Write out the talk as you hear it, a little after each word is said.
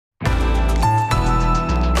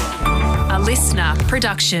Media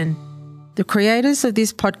production. The creators of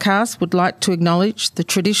this podcast would like to acknowledge the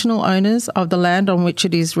traditional owners of the land on which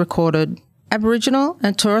it is recorded. Aboriginal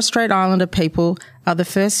and Torres Strait Islander people are the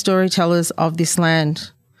first storytellers of this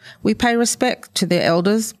land. We pay respect to their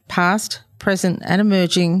elders, past, present and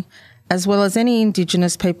emerging, as well as any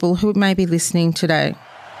Indigenous people who may be listening today.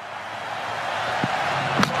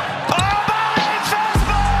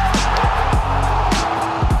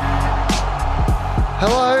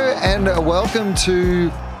 Hello and welcome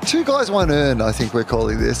to Two Guys, One Urn, I think we're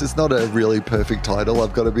calling this. It's not a really perfect title,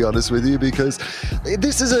 I've got to be honest with you, because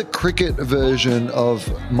this is a cricket version of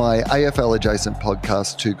my AFL-adjacent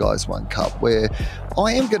podcast, Two Guys, One Cup, where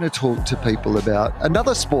I am going to talk to people about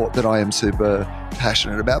another sport that I am super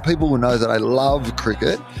passionate about. People will know that I love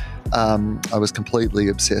cricket. I was completely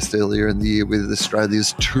obsessed earlier in the year with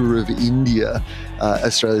Australia's Tour of India,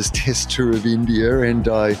 Australia's Test Tour of India, and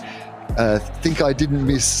I think I didn't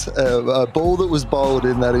miss a ball that was bowled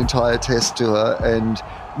in that entire test tour, and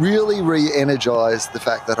really re-energised the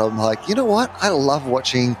fact that I'm like, you know what? I love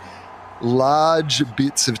watching large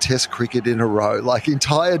bits of test cricket in a row, like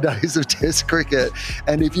entire days of test cricket.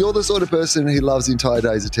 And if you're the sort of person who loves entire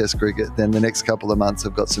days of test cricket, then the next couple of months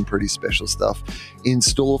have got some pretty special stuff in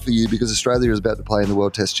store for you, because Australia is about to play in the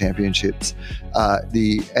World Test Championships.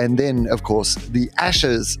 And then, of course, the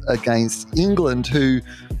Ashes against England, who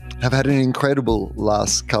have had an incredible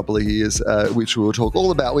last couple of years, which we'll talk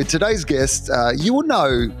all about with today's guest. You will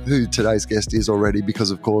know who today's guest is already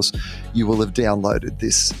because, of course, you will have downloaded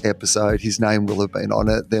this episode. His name will have been on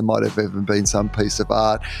it. There might have even been some piece of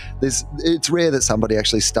art. It's rare that somebody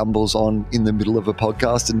actually stumbles on in the middle of a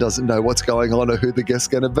podcast and doesn't know what's going on or who the guest's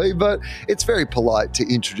going to be, but it's very polite to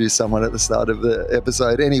introduce someone at the start of the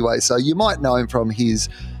episode anyway. So you might know him from his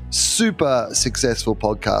super successful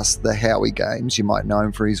podcast, The Howie Games. You might know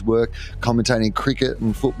him for his work commentating cricket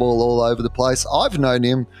and football all over the place. I've known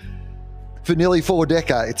him for nearly 4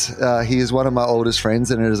 decades. He is one of my oldest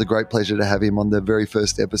friends, and it is a great pleasure to have him on the very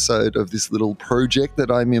first episode of this little project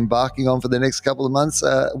that I'm embarking on for the next couple of months.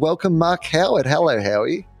 Welcome, Mark Howard. Hello,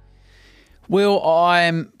 Howie. Will,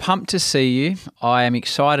 I'm pumped to see you. I am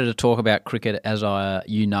excited to talk about cricket, as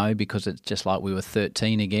you know, because it's just like we were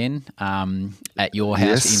 13 again at your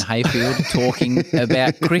house in Hayfield talking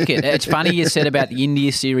about cricket. It's funny you said about the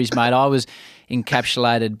India series, mate. I was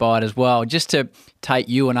encapsulated by it as well. Just to take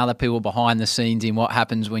you and other people behind the scenes in what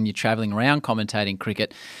happens when you're travelling around commentating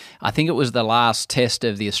cricket. I think it was the last test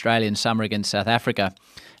of the Australian summer against South Africa,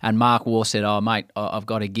 and Mark Warne said, "Oh, mate, I've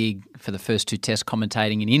got a gig for the first 2 tests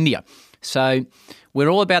commentating in India." So we're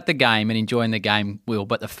all about the game and enjoying the game, Will.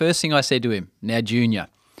 But the first thing I said to him, now, Junior,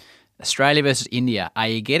 Australia versus India, are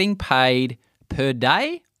you getting paid per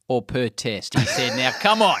day or per test? He said, now,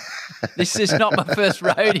 come on. This is not my first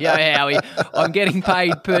rodeo, Howie. I'm getting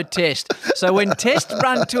paid per test. So when tests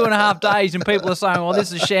run 2.5 days and people are saying, well,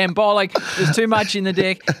 this is shambolic, there's too much in the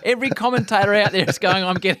deck, every commentator out there is going,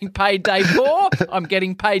 I'm getting paid day 4, I'm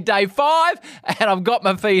getting paid day 5, and I've got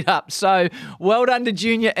my feet up. So well done to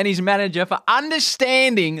Junior and his manager for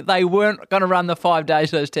understanding they weren't going to run the 5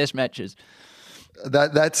 days of those test matches.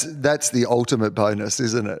 That's the ultimate bonus,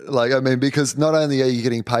 isn't it? Like, I mean, because not only are you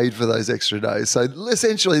getting paid for those extra days, so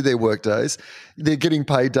essentially they're work days, they're getting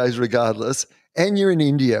paid days regardless, and you're in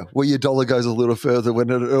India where your dollar goes a little further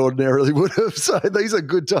than it ordinarily would have. So these are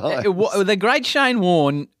good times. The great Shane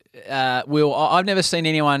Warne, Will, I've never seen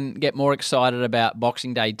anyone get more excited about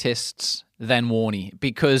Boxing Day tests than Warne,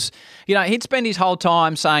 because, you know, he'd spend his whole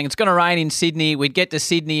time saying it's going to rain in Sydney. We'd get to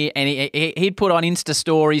Sydney and he'd put on Insta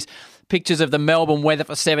stories pictures of the Melbourne weather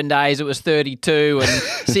for 7 days. It was 32, and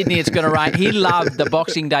Sydney, it's going to rain. He loved the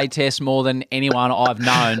Boxing Day test more than anyone I've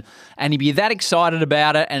known, and he'd be that excited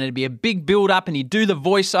about it, and it'd be a big build-up, and he'd do the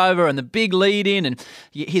voiceover and the big lead-in, and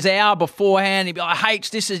his hour beforehand, he'd be like,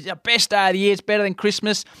 H, this is the best day of the year. It's better than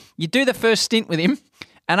Christmas. You do the first stint with him,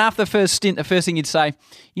 and after the first stint, the first thing you'd say,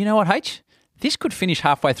 you know what, H? This could finish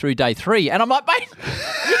halfway through day 3. And I'm like, mate,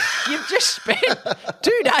 you've just spent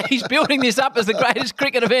 2 days building this up as the greatest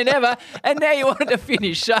cricket event ever, and now you want it to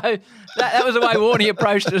finish. So that was the way Warne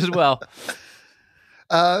approached it as well.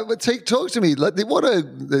 But talk to me.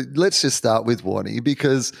 Let's just start with Warne,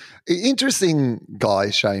 because interesting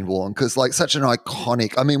guy, Shane Warne, because like such an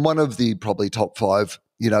iconic, I mean, one of the probably top 5,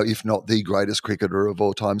 you know, if not the greatest cricketer of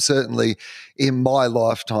all time, certainly in my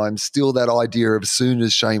lifetime, still that idea of as soon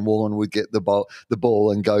as Shane Warne would get the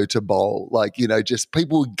ball and go to bowl, like, you know, just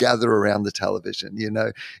people would gather around the television, you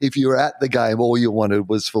know. If you were at the game, all you wanted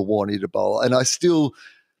was for Warne to bowl. And I still,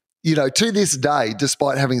 you know, to this day,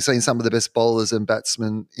 despite having seen some of the best bowlers and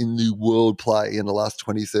batsmen in the world play in the last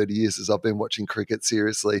 20, 30 years as I've been watching cricket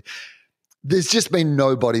seriously, there's just been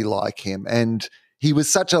nobody like him. And he was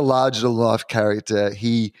such a larger-than-life character.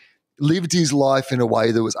 He lived his life in a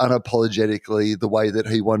way that was unapologetically the way that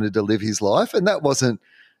he wanted to live his life. And that wasn't,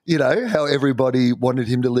 how everybody wanted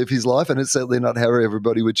him to live his life. And it's certainly not how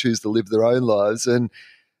everybody would choose to live their own lives. And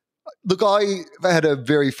look, I had a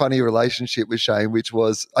very funny relationship with Shane, which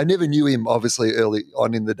was I never knew him, obviously, early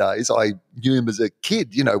on in the days. I knew him as a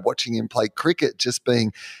kid, watching him play cricket, just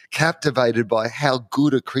being captivated by how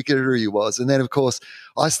good a cricketer he was. And then, of course,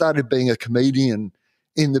 I started being a comedian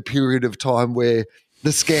in the period of time where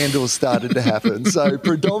the scandals started to happen. So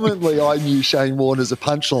predominantly I knew Shane Warne as a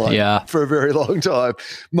punchline for a very long time.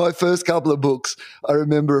 My first couple of books, I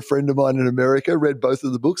remember a friend of mine in America read both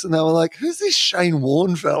of the books and they were like, who's this Shane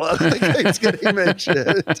Warne fella that keeps getting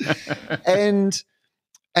mentioned?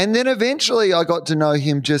 And then eventually I got to know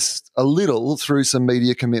him just a little through some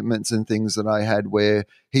media commitments and things that I had where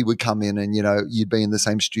he would come in and, you'd be in the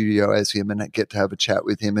same studio as him and get to have a chat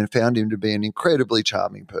with him, and found him to be an incredibly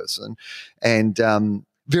charming person and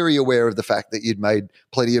very aware of the fact that you'd made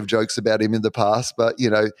plenty of jokes about him in the past. But,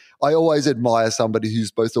 I always admire somebody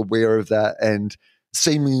who's both aware of that and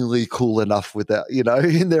seemingly cool enough with that,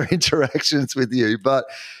 in their interactions with you. But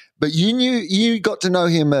you got to know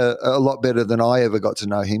him a lot better than I ever got to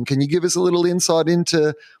know him. Can you give us a little insight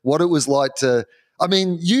into what it was like to,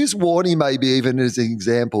 use Warne maybe even as an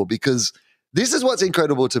example, because this is what's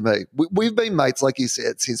incredible to me. We've been mates, like you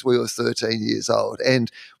said, since we were 13 years old.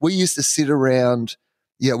 And we used to sit around,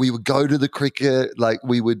 we would go to the cricket,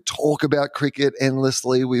 we would talk about cricket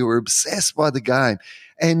endlessly. We were obsessed by the game.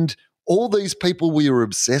 And all these people we were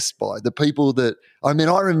obsessed by, the people that, I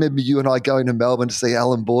remember you and I going to Melbourne to see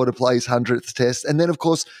Alan Border play his 100th test. And then, of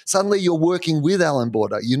course, suddenly you're working with Alan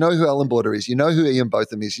Border. You know who Alan Border is. You know who Ian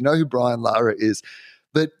Botham is. You know who Brian Lara is.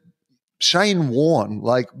 But Shane Warne,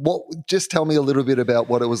 just tell me a little bit about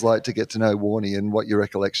what it was like to get to know Warne and what your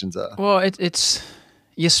recollections are. Well, it's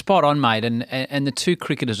you're spot on, mate. And the two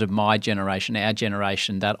cricketers of my generation, our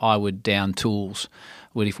generation, that I would down tools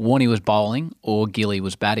would if Warne was bowling or Gilly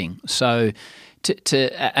was batting. So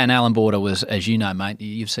and Alan Border was, as you know, mate,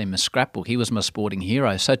 you've seen my scrapbook. He was my sporting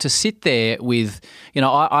hero. So to sit there with,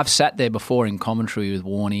 I've sat there before in commentary with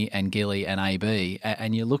Warne and Gilly and AB,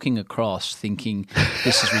 and you're looking across thinking,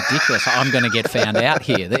 this is ridiculous. I'm going to get found out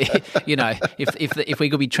here. If we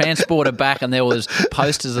could be transported back and there was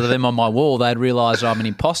posters of them on my wall, they'd realise I'm an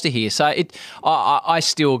imposter here. So I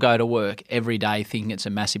still go to work every day thinking it's a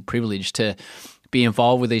massive privilege to be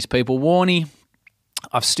involved with these people. Warne,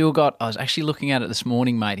 I was actually looking at it this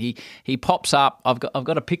morning, mate. He pops up. I've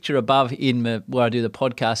got a picture above where I do the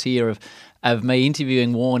podcast here of me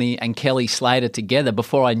interviewing Warne and Kelly Slater together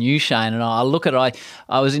before I knew Shane. And I look at it.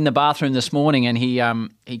 I was in the bathroom this morning, and he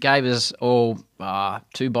gave us all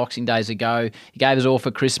 2 Boxing Days ago. He gave us all for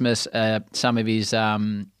Christmas some of his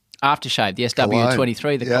aftershave, the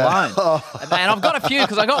SW23, the cologne. Man, I've got a few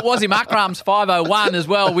because I got Wasim Akram's 501 as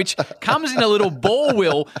well, which comes in a little ball,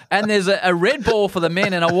 Will, and there's a red ball for the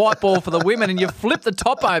men and a white ball for the women, and you flip the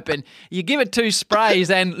top open, you give it 2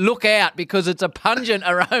 sprays, and look out because it's a pungent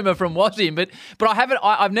aroma from Wasim. But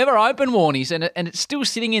I've never opened Warne's, and it's still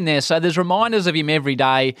sitting in there, so there's reminders of him every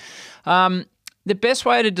day. The best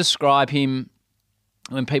way to describe him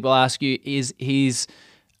when people ask you is he's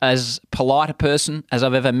as polite a person as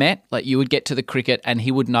I've ever met. You would get to the cricket and he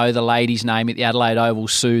would know the lady's name at the Adelaide Oval,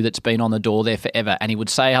 Sue, that's been on the door there forever. And he would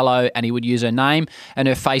say hello and he would use her name and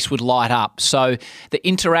her face would light up. So the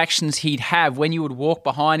interactions he'd have when you would walk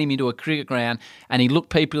behind him into a cricket ground and he looked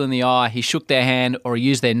people in the eye, he shook their hand or he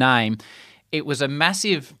used their name, it was a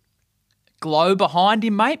massive glow behind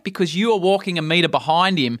him, mate, because you were walking a metre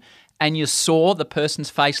behind him and you saw the person's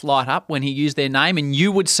face light up when he used their name, and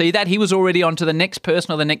you would see that. He was already on to the next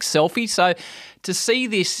person or the next selfie. So to see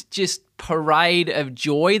this just parade of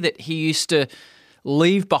joy that he used to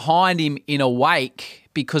leave behind him in a wake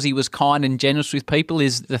because he was kind and generous with people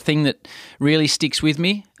is the thing that really sticks with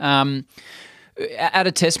me. At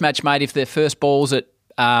a test match, mate, if the first ball's at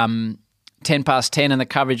 10 past 10 and the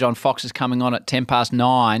coverage on Fox is coming on at 10 past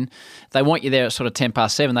 9, they want you there at sort of 10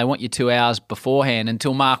 past 7. They want you 2 hours beforehand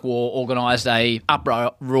until Mark Waugh organised a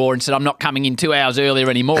uproar and said, I'm not coming in 2 hours earlier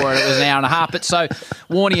anymore, and it was an hour and a half. But so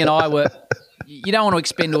Warne and I were, you don't want to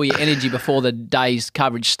expend all your energy before the day's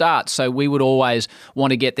coverage starts. So we would always want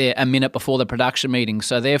to get there a minute before the production meeting.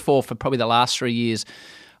 So therefore, for probably the last 3 years,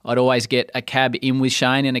 I'd always get a cab in with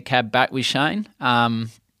Shane and a cab back with Shane.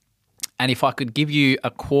 And if I could give you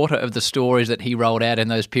a quarter of the stories that he rolled out in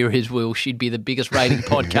those periods, Will, she'd be the biggest rating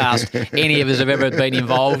podcast any of us have ever been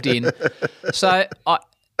involved in. So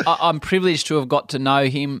I'm privileged to have got to know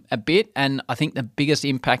him a bit, and I think the biggest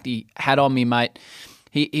impact he had on me, mate,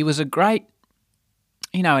 he was a great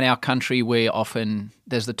in our country, where often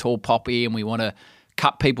there's the tall poppy and we want to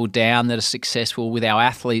cut people down that are successful with our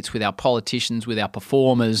athletes, with our politicians, with our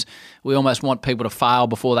performers. We almost want people to fail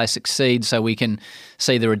before they succeed so we can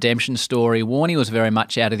see the redemption story. Warne was very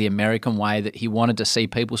much out of the American way, that he wanted to see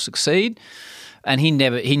people succeed. And he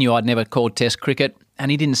knew I'd never called Test cricket, and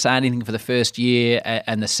he didn't say anything for the first year.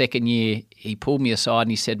 And the second year, he pulled me aside and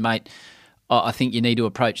he said, "Mate, I think you need to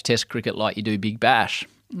approach Test cricket like you do Big Bash."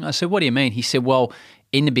 And I said, "What do you mean?" He said, "Well,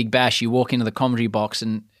 in the Big Bash, you walk into the commentary box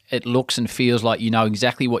and it looks and feels like you know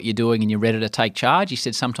exactly what you're doing and you're ready to take charge." He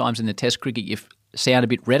said, "Sometimes in the Test cricket, you sound a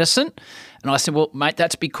bit reticent." And I said, "Well, mate,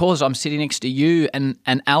 that's because I'm sitting next to you and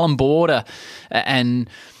Alan Border and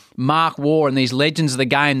Mark Waugh and these legends of the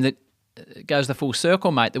game that goes the full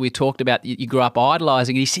circle, mate, that we talked about, you grew up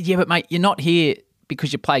idolising." And he said, "Yeah, but mate, you're not here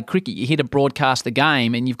because you played cricket. You're here to broadcast the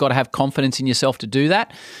game, and you've got to have confidence in yourself to do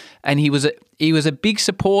that." And he was a big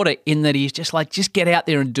supporter in that he's just like, just get out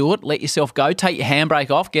there and do it, let yourself go, take your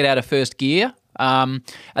handbrake off, get out of first gear. And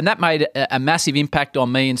that made a massive impact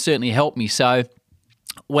on me and certainly helped me. So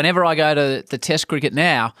whenever I go to the Test cricket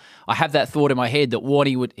now, I have that thought in my head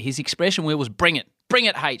that his expression was bring it,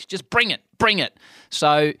 H, just bring it.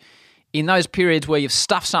 So in those periods where you've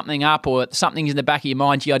stuffed something up or something's in the back of your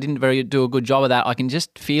mind, "Gee, I didn't do a good job of that," I can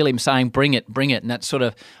just feel him saying, bring it. And that's sort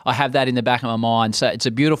of, I have that in the back of my mind. So it's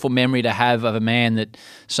a beautiful memory to have of a man that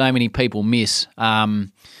so many people miss.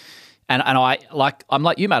 And I'm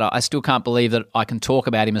like you, mate. I still can't believe that I can talk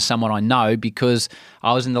about him as someone I know, because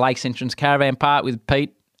I was in the Lakes Entrance Caravan Park with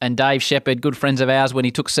Pete and Dave Shepherd, good friends of ours, when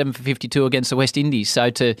he took 7 for 52 against the West Indies. So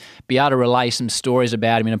to be able to relay some stories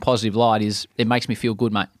about him in a positive light, it makes me feel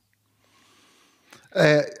good, mate.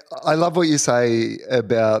 I love what you say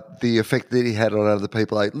about the effect that he had on other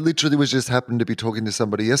people. I literally happened to be talking to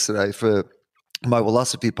somebody yesterday for my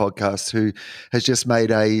Philosophy podcast who has just made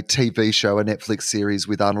a TV show, a Netflix series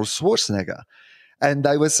with Arnold Schwarzenegger. And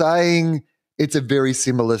they were saying it's a very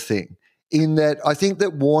similar thing in that I think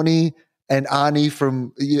that Warne and Arnie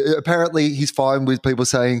apparently he's fine with people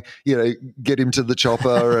saying, get him to the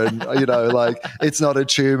chopper and, like it's not a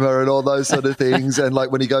tumor and all those sort of things. And like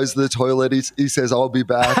when he goes to the toilet, he says, "I'll be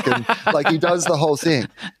back." And like he does the whole thing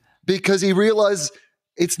because he realized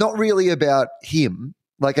it's not really about him.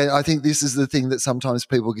 Like I think this is the thing that sometimes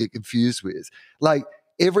people get confused with. Like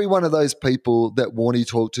every one of those people that Warne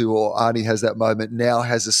talked to or Arnie has that moment now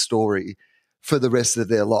has a story for the rest of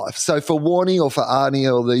their life. So for Warne or for Arnie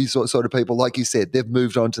or these sort of people, like you said, they've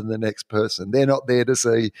moved on to the next person. They're not there to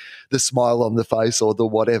see the smile on the face or the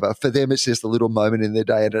whatever. For them, it's just a little moment in their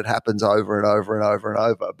day and it happens over and over and over and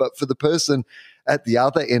over. But for the person at the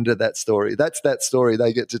other end of that story, that's that story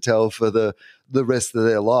they get to tell for the rest of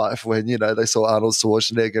their life when, they saw Arnold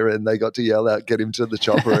Schwarzenegger and they got to yell out, "Get him to the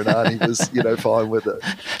chopper," and Arnie was, fine with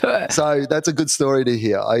it. So that's a good story to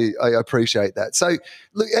hear. I appreciate that. So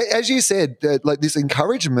look, as you said, like this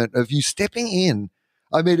encouragement of you stepping in.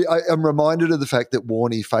 I mean, I'm reminded of the fact that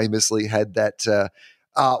Warne famously had that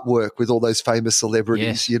artwork with all those famous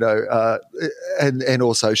celebrities, yes. And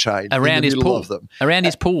also Shane around his pool, of them. Around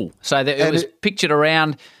his pool. So it was pictured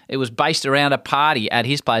around. It was based around a party at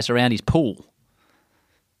his place around his pool.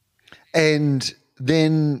 And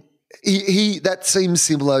then he that seems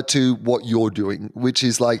similar to what you're doing, which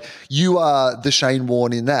is like you are the Shane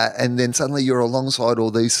Warne in that, and then suddenly you're alongside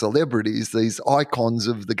all these celebrities, these icons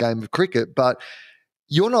of the game of cricket, but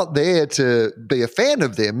you're not there to be a fan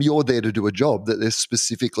of them. You're there to do a job that they've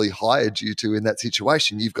specifically hired you to in that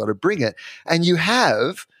situation. You've got to bring it. And you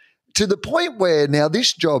have to the point where now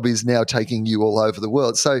this job is now taking you all over the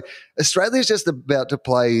world. So Australia's just about to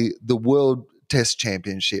play the World Test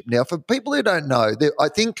Championship. Now, for people who don't know, I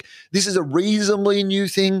think this is a reasonably new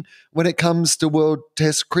thing when it comes to World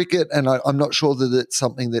Test cricket, and I'm not sure that it's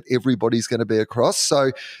something that everybody's going to be across.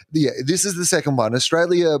 So, yeah, this is the second one.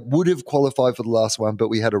 Australia would have qualified for the last one, but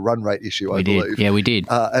we had a run rate issue, I believe. Yeah, we did.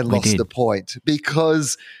 And lost the point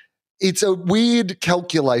because it's a weird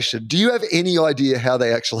calculation. Do you have any idea how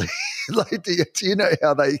they actually do you know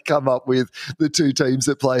how they come up with the two teams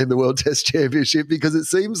that play in the World Test Championship? Because it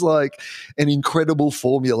seems like an incredible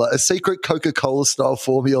formula, a secret Coca-Cola style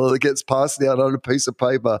formula that gets passed down on a piece of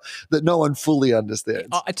paper that no one fully understands.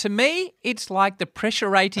 To me, it's like the pressure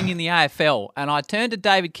rating in the AFL. And I turn to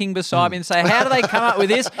David King beside me and say, "How do they come up with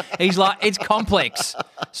this?" He's like, "It's complex."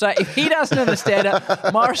 So if he doesn't understand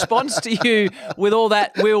it, my response to you with all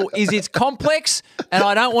that, Will, is it's complex, and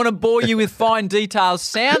I don't want to bore you with fine details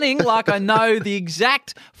sounding like I know the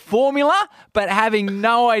exact formula, but having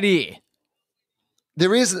no idea.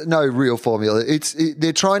 There is no real formula.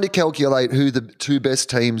 They're trying to calculate who the two best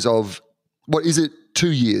teams of what is it?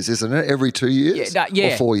 2 years, isn't it? Every 2 years?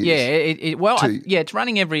 Or 4 years? Yeah, it's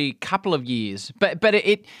running every couple of years. But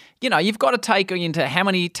it you've got to take into how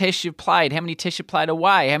many tests you've played, how many tests you played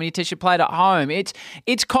away, how many tests you played at home.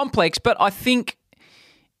 It's complex, but I think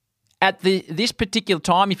at this particular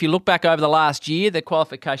time, if you look back over the last year, the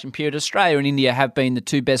qualification period, Australia and India have been the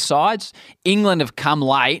two best sides. England have come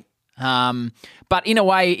late. But in a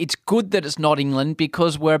way, it's good that it's not England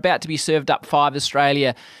because we're about to be served up 5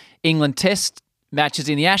 Australia-England test matches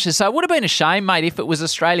in the Ashes. So it would have been a shame, mate, if it was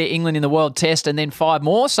Australia-England in the World Test and then 5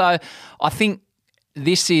 more. So I think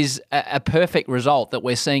this is a perfect result that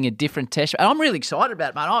we're seeing a different test. And I'm really excited about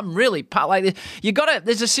it, mate. I'm really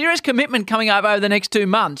there's a serious commitment coming up over the next 2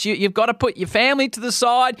 months. You've got to put your family to the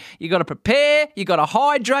side. You've got to prepare. You've got to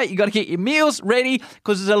hydrate. You've got to get your meals ready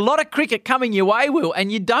because there's a lot of cricket coming your way, Will,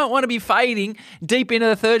 and you don't want to be fading deep into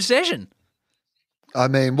the third session. I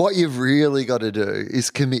mean, what you've really got to do is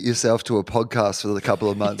commit yourself to a podcast for a couple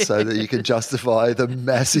of months so that you can justify the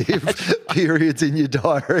massive periods in your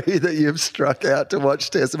diary that you've struck out to watch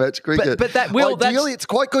Test match cricket. But that will ideally, it's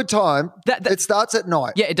quite good time. It starts at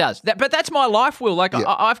night. Yeah, it does. But that's my life, Will. Like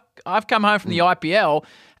I've come home from the IPL.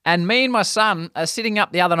 And me and my son are sitting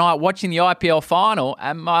up the other night watching the IPL final,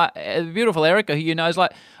 and my beautiful Erica, who you know, is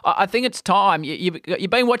like, I think it's time. You've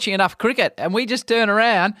been watching enough cricket. And we just turn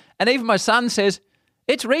around, and even my son says,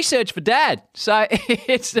 it's research for Dad. So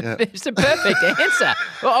it's the perfect answer.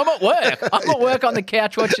 Well, I'm at work. I'm at work on the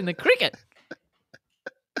couch watching the cricket.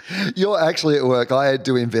 You're actually at work. I had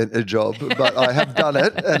to invent a job, but I have done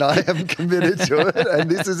it and I am committed to it. And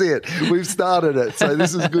this is it. We've started it. So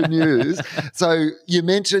this is good news. So you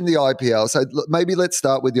mentioned the IPL. So maybe let's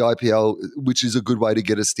start with the IPL, which is a good way to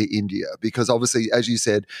get us to India, because obviously, as you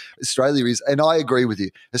said, Australia is, and I agree with you,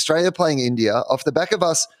 Australia playing India off the back of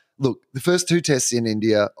us. Look, the first 2 tests in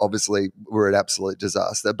India obviously were an absolute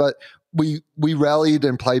disaster, but we rallied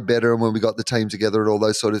and played better, and when we got the team together and all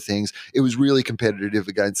those sort of things, it was really competitive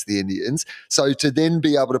against the Indians. So to then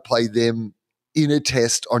be able to play them in a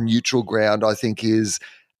test on neutral ground, I think is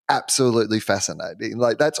absolutely fascinating.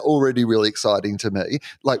 Like, that's already really exciting to me.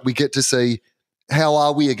 Like, we get to see how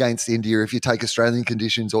are we against India if you take Australian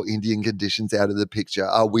conditions or Indian conditions out of the picture.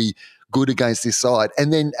 Are we good against this side?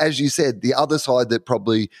 And then, as you said, the other side that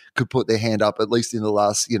probably could put their hand up, at least in the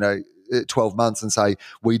last, 12 months, and say,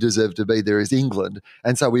 we deserve to be there, is England.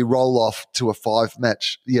 And so we roll off to a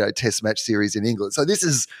 5-match, test match series in England. So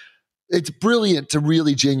it's brilliant to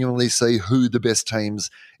really genuinely see who the best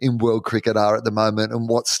teams in world cricket are at the moment and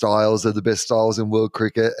what styles are the best styles in world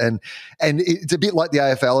cricket. And it's a bit like the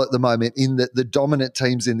AFL at the moment, in that the dominant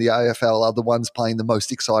teams in the AFL are the ones playing the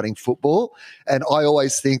most exciting football. And I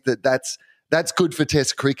always think that that's good for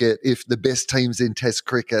Test cricket if the best teams in Test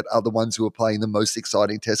cricket are the ones who are playing the most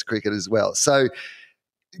exciting Test cricket as well. So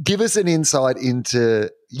give us an insight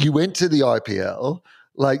into, you went to the IPL.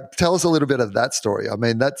 Like, tell us a little bit of that story. I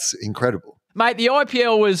mean, that's incredible. Mate, the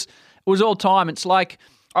IPL was all time. It's like,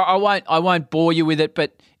 I won't bore you with it,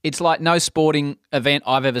 but it's like no sporting event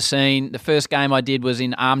I've ever seen. The first game I did was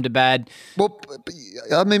in Ahmedabad. Well,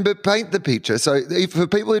 I mean, but paint the picture. So for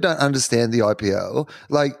people who don't understand the IPL,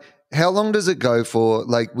 like, how long does it go for?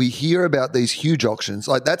 Like, we hear about these huge auctions.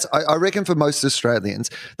 Like, I reckon for most Australians,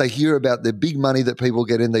 they hear about the big money that people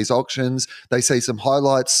get in these auctions. They see some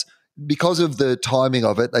highlights. Because of the timing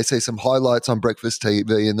of it, they see some highlights on breakfast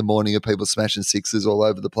TV in the morning of people smashing sixes all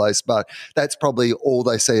over the place. But that's probably all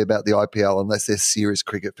they see about the IPL, unless they're serious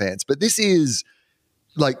cricket fans. But this is,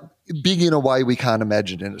 like, big in a way we can't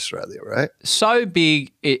imagine in Australia, right? So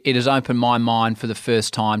big, it has opened my mind for the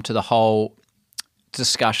first time to the whole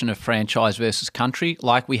discussion of franchise versus country,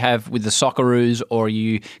 like we have with the Socceroos, or are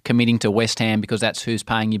you committing to West Ham because that's who's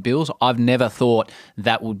paying your bills? I've never thought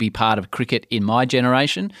that would be part of cricket in my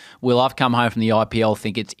generation. Well, I've come home from the IPL,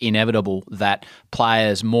 think it's inevitable that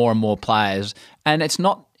players, more and more players, and it's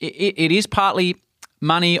not, it is partly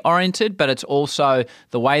money oriented, but it's also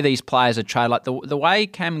the way these players are treated. Like the way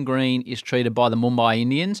Cam Green is treated by the Mumbai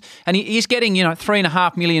Indians, and he's getting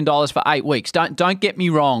 $3.5 million for 8 weeks. Don't get me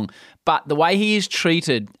wrong, but the way he is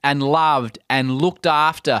treated and loved and looked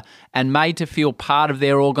after and made to feel part of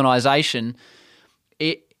their organisation,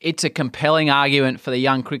 it's a compelling argument for the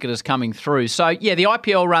young cricketers coming through. So yeah, the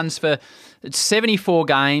IPL runs for 74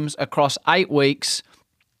 games across 8 weeks.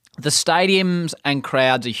 The stadiums and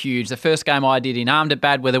crowds are huge. The first game I did in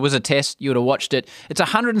Ahmedabad, where there was a test, you would have watched it. It's a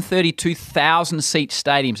 132,000-seat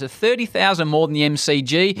stadium, so 30,000 more than the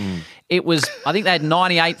MCG. It was, I think they had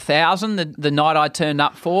 98,000 the night I turned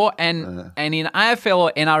up for. And in AFL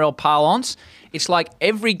or NRL parlance, it's like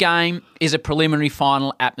every game is a preliminary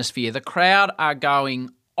final atmosphere. The crowd are going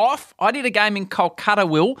off. I did a game in Kolkata,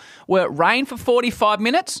 Will, where it rained for 45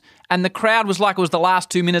 minutes and the crowd was like it was the last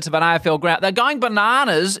 2 minutes of an AFL ground. They're going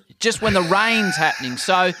bananas just when the rain's happening.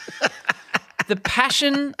 So the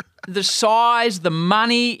passion, the size, the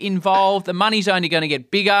money involved, the money's only going to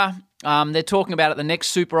get bigger. They're talking about at the next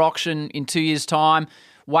super auction in 2 years' time,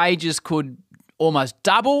 wages could almost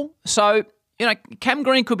double. So, Cam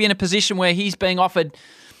Green could be in a position where he's being offered,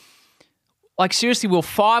 like seriously, Will,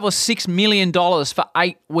 $5 or $6 million for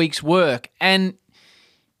 8 weeks' work. And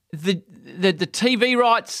the TV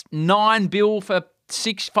rights, $9 billion for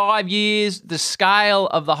 5 years, the scale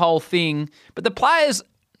of the whole thing. But the players,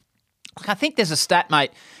 I think there's a stat,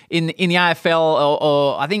 mate, in the AFL,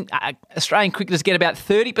 or I think Australian cricketers get about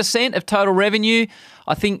 30% of total revenue.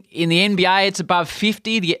 I think in the NBA it's above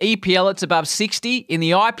 50, the EPL it's above 60, in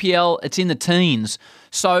the IPL it's in the teens.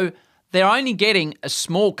 So they're only getting a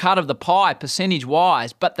small cut of the pie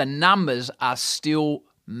percentage-wise, but the numbers are still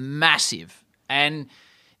massive. And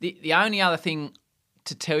the only other thing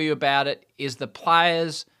to tell you about it is the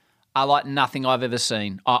players are like nothing I've ever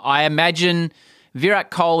seen. I imagine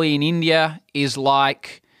Virat Kohli in India is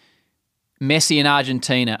like Messi in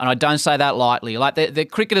Argentina, and I don't say that lightly. Like the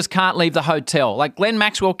cricketers can't leave the hotel. Like Glenn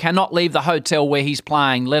Maxwell cannot leave the hotel where he's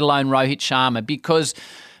playing, let alone Rohit Sharma, because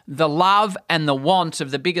the love and the want of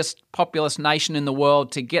the biggest populous nation in the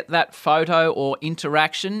world to get that photo or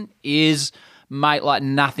interaction is, mate, like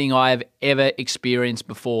nothing I have ever experienced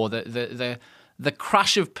before. The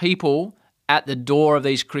crush of people at the door of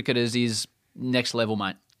these cricketers is next level,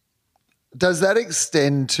 mate. Does that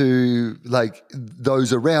extend to like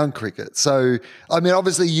those around cricket? So, I mean,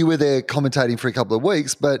 obviously you were there commentating for a couple of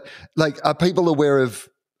weeks, but like, are people aware of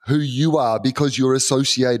who you are because you're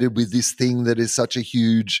associated with this thing that is such a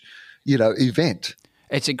huge, event?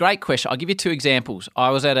 It's a great question. I'll give you 2 examples.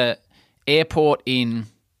 I was at an airport in,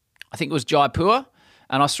 I think it was Jaipur,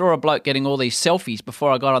 and I saw a bloke getting all these selfies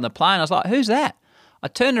before I got on the plane. I was like, who's that? I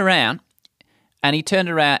turned around, and he turned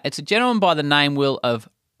around. It's a gentleman by the name, Will, of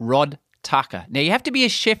Rod Tucker. Now, you have to be a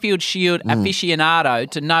Sheffield Shield aficionado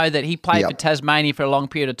to know that he played for Tasmania for a long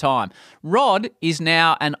period of time. Rod is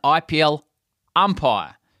now an IPL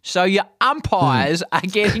umpire. So your umpires are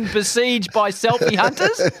getting besieged by selfie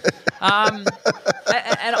hunters. And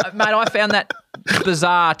mate, I found that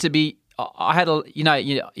bizarre to be. I had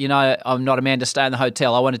I'm not a man to stay in the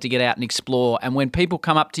hotel. I wanted to get out and explore. And when people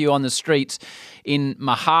come up to you on the streets in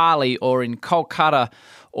Mohali or in Kolkata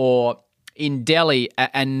or in Delhi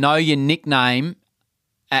and know your nickname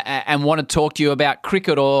and want to talk to you about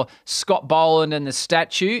cricket or Scott Boland and the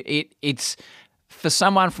statue, it's for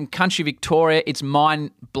someone from country Victoria, it's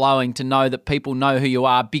mind-blowing to know that people know who you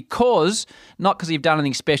are not because you've done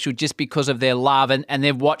anything special, just because of their love and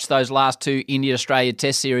they've watched those last 2 India-Australia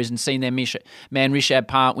Test series and seen their man Rishabh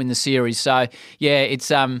Pant win the series. So, yeah,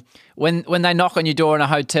 it's when they knock on your door in a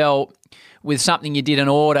hotel with something you didn't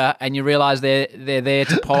order and you realise they're there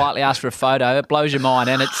to politely ask for a photo, it blows your mind.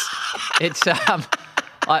 And it's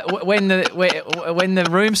like when the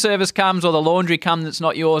room service comes or the laundry comes that's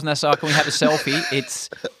not yours and they say, "Oh, can we have a selfie?"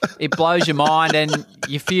 It blows your mind and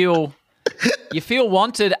you feel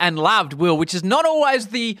wanted and loved, Will, which is not always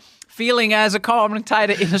the feeling as a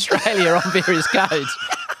commentator in Australia on various codes,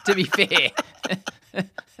 to be fair.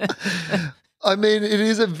 I mean, it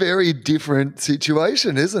is a very different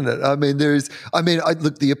situation, isn't it? I mean,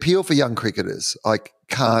 look, the appeal for young cricketers, I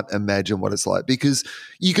can't imagine what it's like, because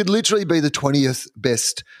you could literally be the 20th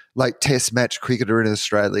best test match cricketer in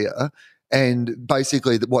Australia, and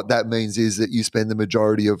basically what that means is that you spend the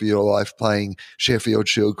majority of your life playing Sheffield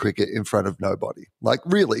Shield cricket in front of nobody.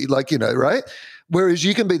 Really, right? Whereas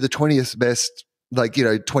you can be the 20th best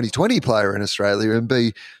 2020 player in Australia and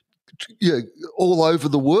be all over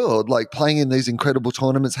the world, playing in these incredible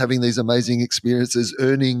tournaments, having these amazing experiences,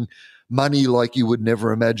 earning money like you would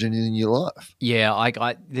never imagine in your life. Yeah,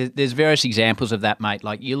 there's various examples of that, mate.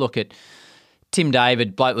 Like you look at Tim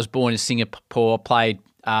David, bloke was born in Singapore, played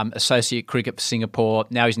associate cricket for Singapore.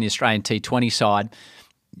 Now he's in the Australian T20 side.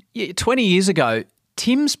 20 years ago,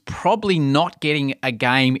 Tim's probably not getting a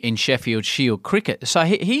game in Sheffield Shield cricket. So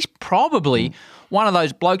he's probably one of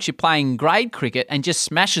those blokes you're playing grade cricket and just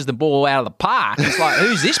smashes the ball out of the park. It's like,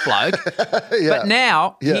 who's this bloke? But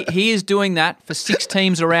now he is doing that for 6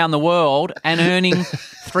 teams around the world and earning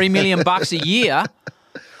 $3 million a year.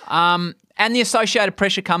 And the associated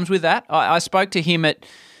pressure comes with that. I spoke to him at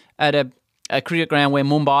a cricket ground where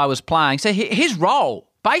Mumbai was playing. So his role,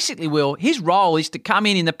 basically, Will, his role is to come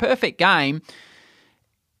in the perfect game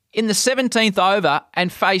in the 17th over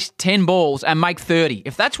and face 10 balls and make 30.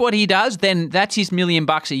 If that's what he does, then that's his $1 million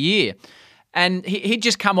a year. And he'd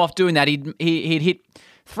just come off doing that. He'd hit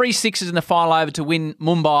 3 sixes in the final over to win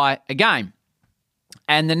Mumbai a game.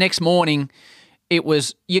 And the next morning, it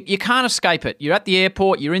was, you can't escape it. You're at the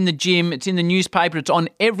airport, you're in the gym, it's in the newspaper, it's on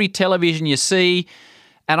every television you see.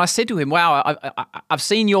 And I said to him, wow, I've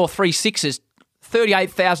seen your 3 sixes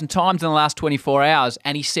 38,000 times in the last 24 hours.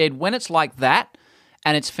 And he said, when it's like that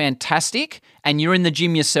and it's fantastic and you're in the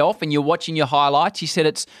gym yourself and you're watching your highlights, he said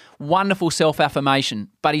it's wonderful self-affirmation.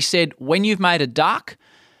 But he said, when you've made a duck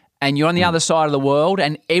and you're on the other side of the world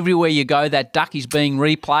and everywhere you go, that duck is being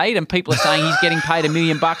replayed and people are saying he's getting paid $1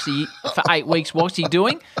 million a year for 8 weeks, what's he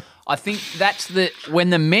doing? I think that's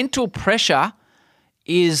when the mental pressure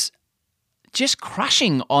is just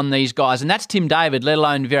crushing on these guys. And that's Tim David, let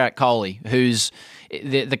alone Virat Kohli, who's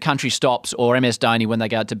the country stops, or MS Dhoni when they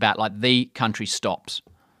go to bat, like the country stops.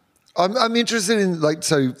 I'm interested in,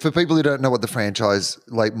 so for people who don't know what the franchise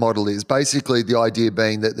model is, basically the idea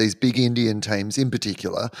being that these big Indian teams in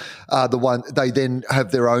particular are they then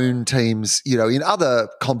have their own teams, in other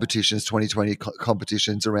competitions, 2020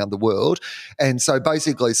 competitions around the world. And so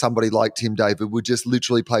basically somebody like Tim David would just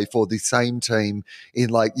literally play for the same team in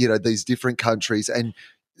these different countries. And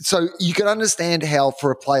so you can understand how for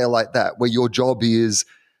a player like that, where your job is,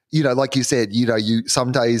 like you said,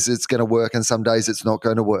 some days it's going to work and some days it's not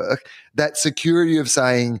going to work. That security of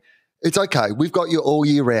saying, it's okay, we've got you all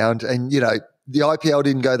year round and, the IPL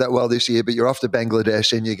didn't go that well this year, but you're off to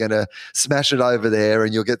Bangladesh and you're going to smash it over there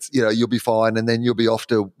and you'll get, you'll be fine. And then you'll be off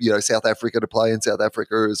to, South Africa to play in South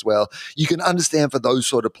Africa as well. You can understand for those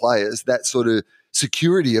sort of players, that sort of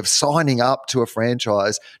security of signing up to a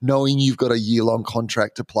franchise, knowing you've got a year-long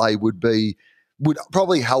contract to play would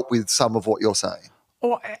probably help with some of what you're saying.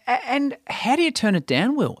 And how do you turn it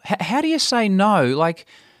down, Will? How do you say no?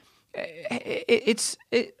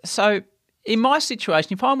 So in my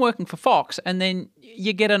situation, if I'm working for Fox and then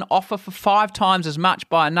you get an offer for 5 times as much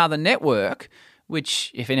by another network, which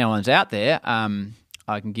if anyone's out there,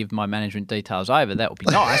 I can give my management details over. That would be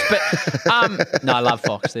nice. But no, I love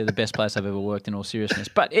Fox. They're the best place I've ever worked in all seriousness.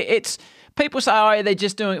 But it's people say, oh, they're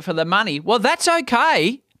just doing it for the money. Well, that's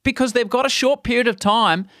okay, because they've got a short period of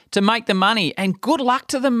time to make the money. And good luck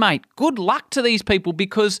to them, mate. Good luck to these people,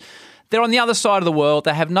 because they're on the other side of the world.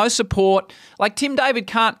 They have no support. Like Tim David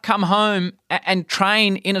can't come home and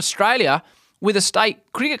train in Australia with a state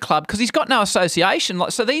cricket club because he's got no association.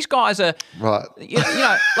 So these guys are, right.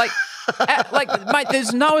 Mate,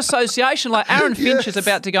 there's no association. Like Aaron Finch is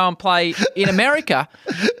about to go and play in America.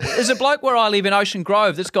 There's a bloke where I live in Ocean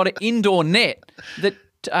Grove that's got an indoor net that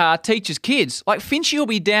teaches kids. Like Finchy will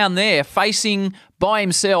be down there facing by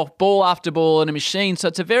himself, ball after ball in a machine. So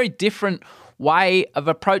it's a very different way of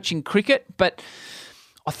approaching cricket. But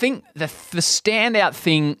I think the standout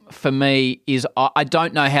thing for me is I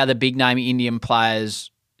don't know how the big name Indian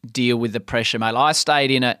players deal with the pressure, mate. I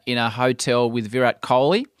stayed in a hotel with Virat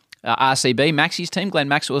Kohli, RCB, Maxie's team, Glenn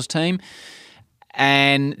Maxwell's team.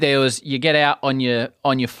 And you get out on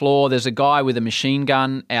your floor. There's a guy with a machine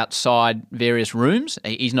gun outside various rooms.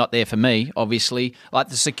 He's not there for me, obviously. Like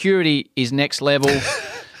the security is next level.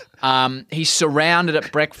 He's surrounded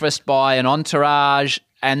at breakfast by an entourage,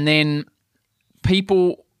 and then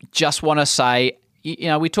people just want to say,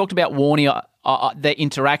 we talked about Warne, the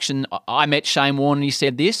interaction. I met Shane Warne, and he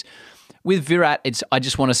said this with Virat. I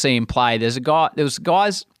just want to see him play. There was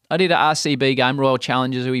guys. I did an RCB game, Royal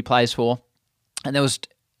Challengers, who he plays for. And there was,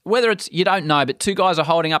 whether it's, you don't know, but 2 guys are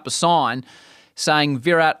holding up a sign saying,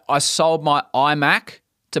 Virat, I sold my iMac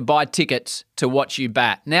to buy tickets to watch you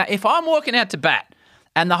bat. Now, if I'm walking out to bat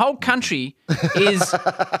and the whole country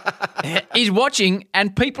is watching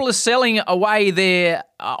and people are selling away their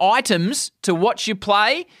items to watch you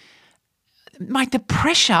play, mate, the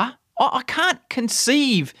pressure, I can't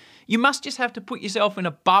conceive. You must just have to put yourself in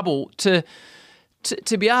a bubble to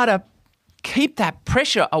be able to keep that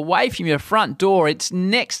pressure away from your front door. It's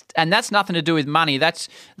next, and that's nothing to do with money. That's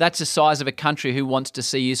the size of a country who wants to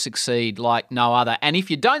see you succeed like no other. And if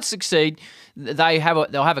you don't succeed, they'll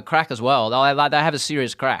have a crack as well. They'll have a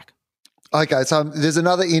serious crack. Okay, so there's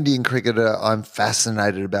another Indian cricketer I'm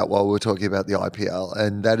fascinated about while we're talking about the IPL,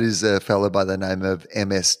 and that is a fellow by the name of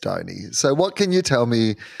MS Dhoni. So what can you tell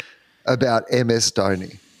me about MS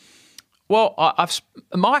Dhoni? Well,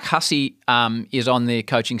 Mike Hussey is on the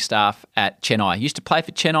coaching staff at Chennai. He used to play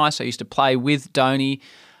for Chennai, so he used to play with Dhoni,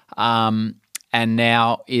 and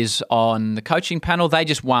now is on the coaching panel. They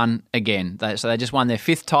just won again. So they just won their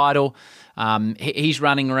 5th title. He's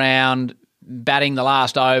running around batting the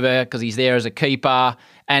last over because he's there as a keeper.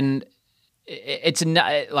 And it's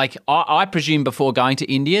like I presume before going to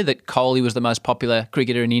India that Kohli was the most popular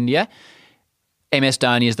cricketer in India. MS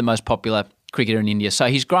Dhoni is the most popular cricketer in India. So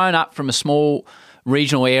he's grown up from a small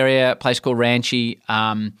regional area, a place called Ranchi.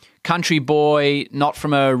 Country boy, not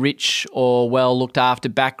from a rich or well looked after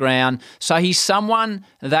background. So he's someone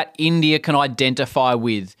that India can identify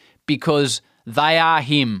with because they are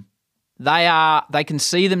him. They can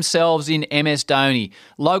see themselves in MS Dhoni.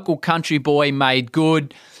 Local country boy made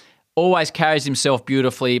good, always carries himself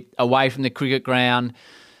beautifully away from the cricket ground.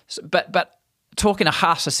 But talking to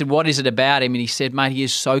Huss, I said, what is it about him? And he said, mate, he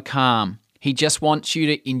is so calm. He just wants you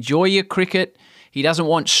to enjoy your cricket. He doesn't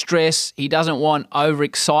want stress. He doesn't want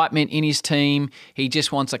overexcitement in his team. He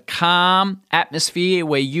just wants a calm atmosphere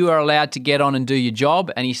where you are allowed to get on and do your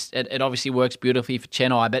job. And it obviously works beautifully for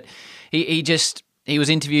Chennai. But he was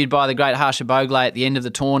interviewed by the great Harsha Bhogle at the end of the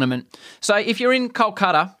tournament. So if you're in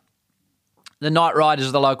Kolkata, the Knight Riders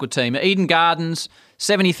are the local team. Eden Gardens,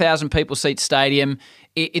 70,000 people seat stadium.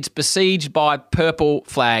 It's besieged by purple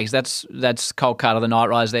flags. That's Kolkata, the Knight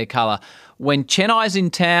Riders, their colour. When Chennai's in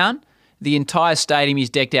town, the entire stadium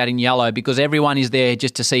is decked out in yellow because everyone is there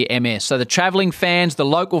just to see MS. So the travelling fans, the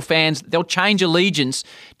local fans, they'll change allegiance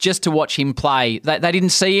just to watch him play. They didn't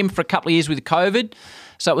see him for a couple of years with COVID,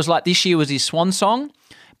 so it was like this year was his swan song.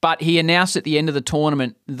 But he announced at the end of the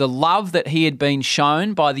tournament the love that he had been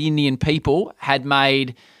shown by the Indian people had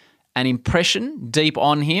made an impression deep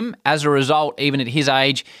on him. As a result, even at his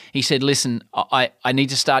age, he said, listen, I need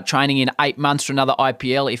to start training in 8 months for another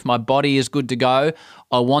IPL. If my body is good to go,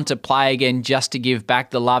 I want to play again just to give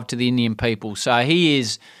back the love to the Indian people. So he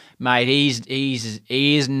is, mate, he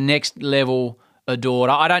is next level adored.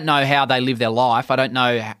 I don't know how they live their life. I don't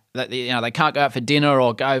know that they can't go out for dinner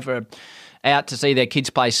or go out to see their kids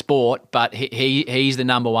play sport, but he's the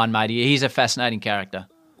number one, mate. He's a fascinating character.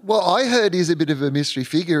 Well, I heard he's a bit of a mystery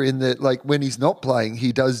figure in that, like, when he's not playing,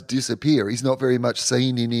 he does disappear. He's not very much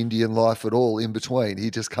seen in Indian life at all in between. He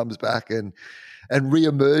just comes back and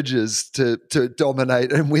re-emerges to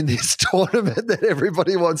dominate and win this tournament that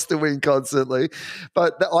everybody wants to win constantly.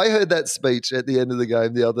 But I heard that speech at the end of the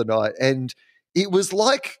game the other night, and it was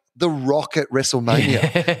like The Rock at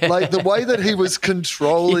WrestleMania, like the way that he was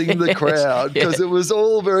controlling the crowd, because it was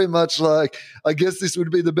all very much like, I guess this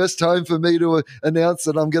would be the best time for me to announce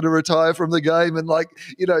that I'm going to retire from the game. And like,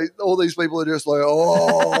 all these people are just like,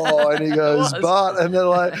 oh, and he goes, but, and they're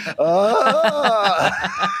like,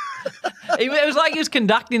 ah. It was like he was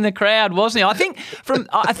conducting the crowd, wasn't he? I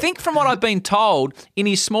think from what I've been told, in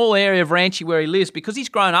his small area of Ranchi where he lives, because he's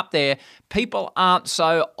grown up there, people aren't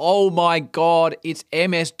so, oh my God, it's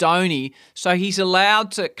MS Dhoni. So he's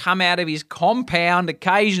allowed to come out of his compound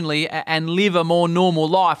occasionally and live a more normal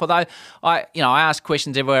life. Although I asked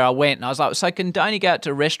questions everywhere I went, and I was like, so can Dhoni go out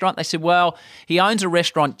to a restaurant? They said, well, he owns a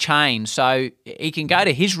restaurant chain, so he can go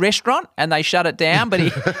to his restaurant and they shut it down, but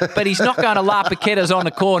he's not going to La Paquetta's on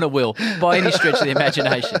the corner, Will, by any stretch of the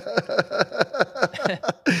imagination.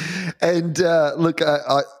 And look,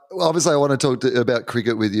 obviously I want to talk about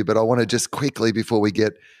cricket with you, but I want to just quickly, before we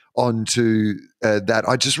get on to that,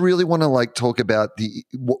 I just really want to talk about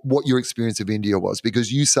what your experience of India was,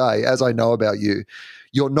 because you say, as I know about you,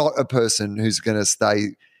 you're not a person who's going to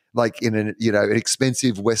stay in an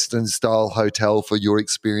expensive Western style hotel for your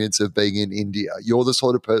experience of being in India. You're the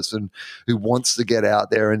sort of person who wants to get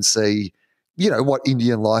out there and see what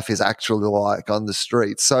Indian life is actually like on the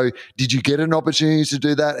streets. So did you get an opportunity to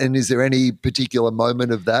do that? And is there any particular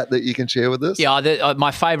moment of that you can share with us? Yeah,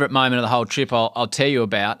 my favourite moment of the whole trip I'll tell you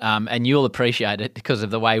about, and you'll appreciate it because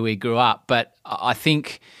of the way we grew up. But I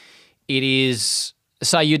think it is,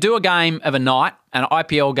 so you do a game of a night, an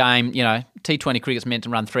IPL game, T20 cricket's meant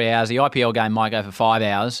to run 3 hours. The IPL game might go for 5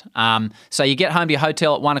 hours. So you get home to your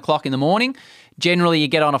hotel at 1 o'clock in the morning. Generally, you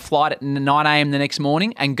get on a flight at 9 a.m. the next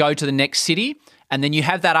morning and go to the next city, and then you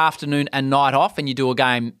have that afternoon and night off, and you do a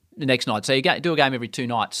game the next night. So you do a game every 2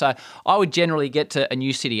 nights. So I would generally get to a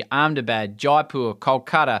new city, Ahmedabad, Jaipur,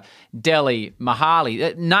 Kolkata, Delhi,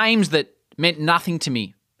 Mohali, names that meant nothing to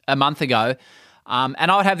me a month ago, and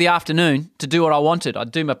I would have the afternoon to do what I wanted.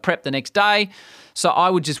 I'd do my prep the next day, so I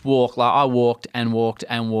would just walk. I walked and walked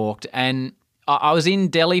and walked, and I was in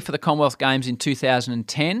Delhi for the Commonwealth Games in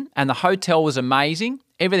 2010, and the hotel was amazing.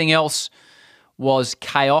 Everything else was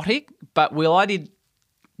chaotic, but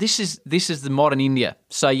this is the modern India.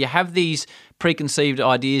 So you have these preconceived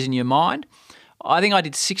ideas in your mind. I think I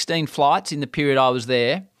did 16 flights in the period I was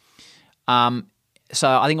there. So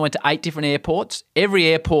I think I went to 8 different airports. Every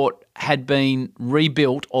airport had been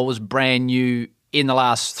rebuilt or was brand new in the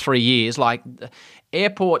last 3 years. Like,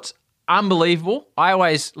 airports, unbelievable. I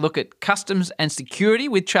always look at customs and security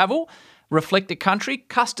with travel, reflect the country.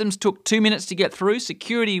 Customs took 2 minutes to get through.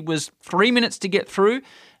 Security was 3 minutes to get through.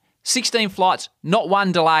 16 flights, not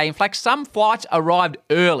one delay. In fact, some flights arrived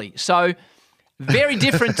early. So very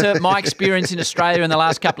different to my experience in Australia in the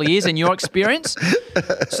last couple of years and your experience.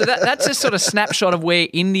 So that's a sort of snapshot of where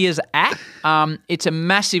India's at. It's a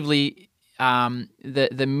massively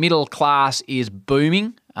the middle class is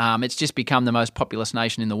booming. It's just become the most populous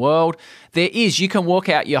nation in the world. You can walk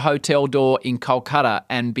out your hotel door in Kolkata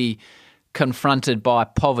and be confronted by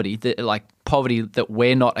poverty, poverty that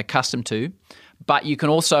we're not accustomed to. But you can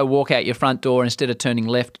also walk out your front door, instead of turning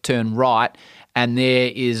left, turn right, and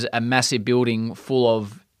there is a massive building full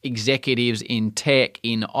of executives in tech,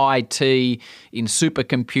 in IT, in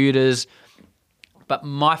supercomputers. But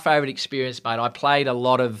my favourite experience, mate, I played a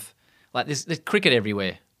lot of, there's cricket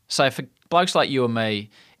everywhere. So for blokes like you and me,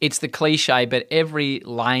 it's the cliche, but every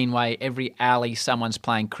laneway, every alley, someone's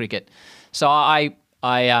playing cricket. So I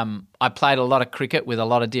played a lot of cricket with a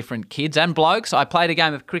lot of different kids and blokes. I played a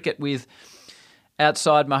game of cricket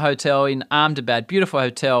outside my hotel in Ahmedabad, beautiful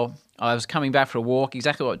hotel. I was coming back for a walk,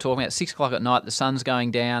 exactly what we're talking about, 6 o'clock at night, the sun's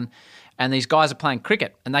going down, and these guys are playing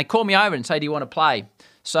cricket. And they call me over and say, do you want to play?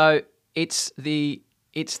 So it's the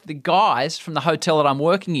guys from the hotel that I'm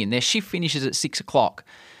working in. Their shift finishes at 6 o'clock.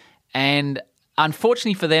 And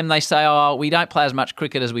unfortunately for them, they say, we don't play as much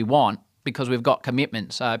cricket as we want because we've got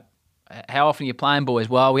commitments. So how often are you playing, boys?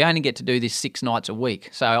 Well, we only get to do this 6 nights a week.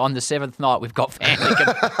 So on the 7th night, we've got family.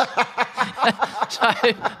 So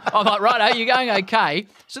I'm like, right, are you going okay?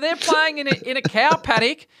 So they're playing in a cow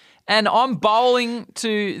paddock, and I'm bowling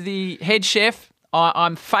to the head chef.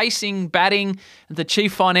 I'm facing batting the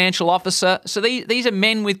chief financial officer. So these are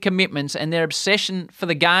men with commitments and their obsession for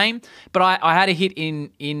the game. But I had a hit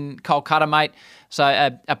in Kolkata, mate. So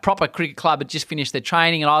a proper cricket club had just finished their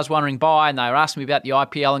training, and I was wandering by, and they were asking me about the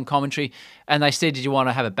IPL and commentary, and they said, did you want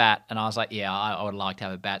to have a bat? And I was like, yeah, I would like to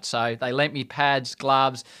have a bat. So they lent me pads,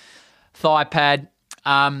 gloves, thigh pad,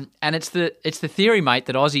 and it's the theory, mate,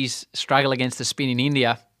 that Aussies struggle against the spin in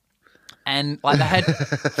India. And they had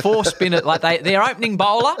 4 spinners. Their opening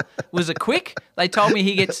bowler was a quick. They told me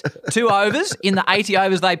he gets 2 overs in the 80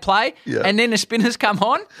 overs they play, and then the spinners come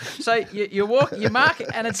on. So you mark it,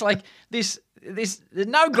 and it's like this. There's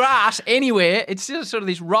no grass anywhere. It's just sort of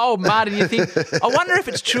this rolled mud, and you think, I wonder if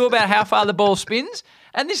it's true about how far the ball spins.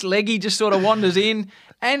 And this leggy just sort of wanders in,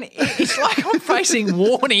 and it's like I'm facing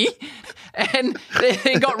Warne, and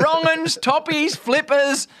they got wrong-uns, toppies,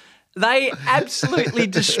 flippers. They absolutely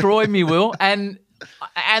destroyed me, Will, and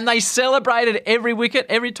they celebrated every wicket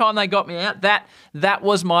every time they got me out. That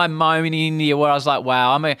was my moment in India where I was like,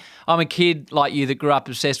 wow, I'm a kid like you that grew up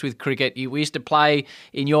obsessed with cricket. We used to play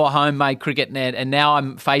in your homemade cricket net, and now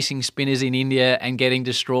I'm facing spinners in India and getting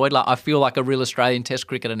destroyed. I feel like a real Australian Test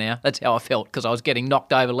cricketer now. That's how I felt, because I was getting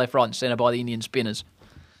knocked over left, right, and centre by the Indian spinners.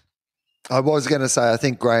 I was going to say, I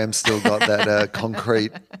think Graham's still got that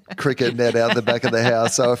concrete cricket net out the back of the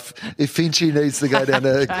house. So if Finchy needs to go down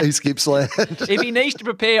to East Gippsland. If he needs to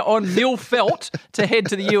prepare on nil felt to head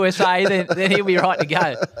to the USA, then he'll be right to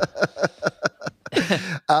go.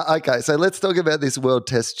 Okay, so let's talk about this World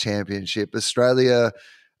Test Championship. Australia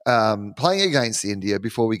playing against India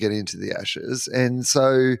before we get into the Ashes. And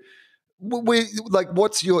so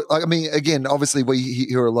what's your, I mean, again, obviously we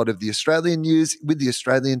hear a lot of the Australian news with the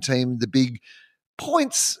Australian team. The big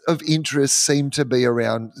points of interest seem to be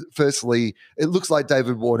around, firstly, it looks like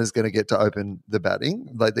David Warne is going to get to open the batting,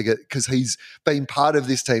 because he's been part of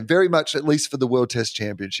this team very much, at least for the World Test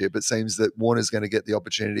Championship. It seems that Warne is going to get the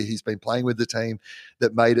opportunity. He's been playing with the team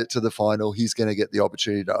that made it to the final. He's going to get the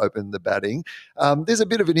opportunity to open the batting. There's a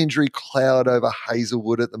bit of an injury cloud over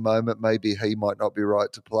Hazelwood at the moment. Maybe he might not be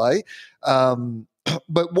right to play.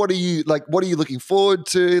 But what are you looking forward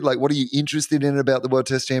to? What are you interested in about the World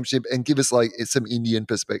Test Championship? And give us some Indian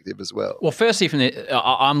perspective as well. Well, firstly,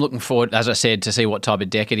 I'm looking forward, as I said, to see what type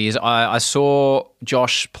of deck it is. I saw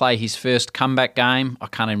Josh play his first comeback game. I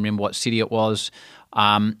can't even remember what city it was.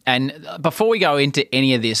 And before we go into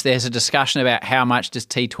any of this, there's a discussion about how much does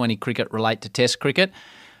T20 cricket relate to Test cricket.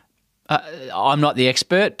 I'm not the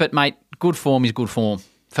expert, but mate, good form is good form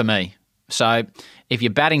for me. So if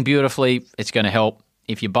you're batting beautifully, it's going to help.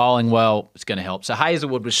 If you're bowling well, it's going to help. So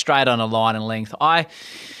Hazelwood was straight on a line and length. I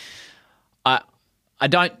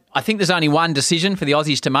think there's only one decision for the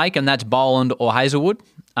Aussies to make, and that's Boland or Hazelwood.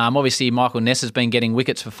 Obviously, Michael Ness has been getting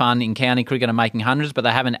wickets for fun in county cricket and making hundreds, but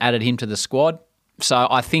they haven't added him to the squad. So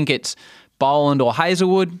I think it's Boland or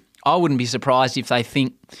Hazelwood. I wouldn't be surprised if they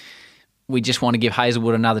think we just want to give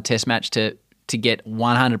Hazelwood another Test match to get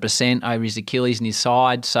 100% over his Achilles and his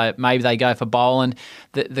side. So maybe they go for Boland.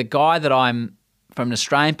 The guy that I'm, from an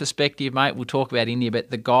Australian perspective, mate, we'll talk about India, but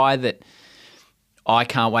the guy that I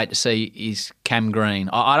can't wait to see is Cam Green.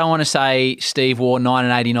 I don't want to say Steve Waugh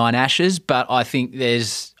 1989 Ashes, but I think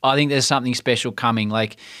there's something special coming.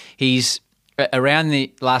 He's around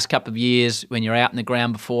the last couple of years when you're out in the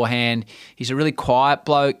ground beforehand, he's a really quiet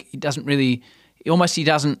bloke. He doesn't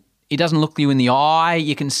look you in the eye.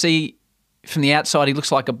 You can see from the outside he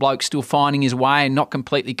looks like a bloke still finding his way and not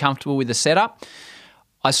completely comfortable with the setup.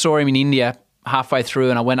 I saw him in India halfway through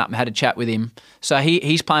and I went up and had a chat with him. So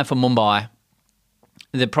he's playing for Mumbai.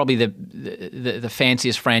 Probably the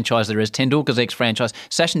fanciest franchise there is, Tendulkar's ex-franchise.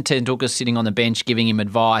 Sachin Tendulkar's sitting on the bench giving him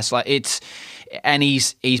advice. And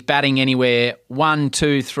he's batting anywhere 1,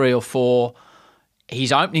 2, 3 or 4.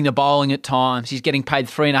 He's opening the bowling at times. He's getting paid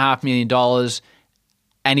 $3.5 million,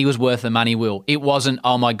 and he was worth the money, Will. It wasn't,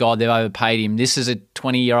 oh my God, they've overpaid him. This is a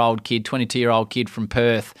 20-year-old kid, 22-year-old kid from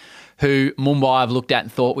Perth who Mumbai have looked at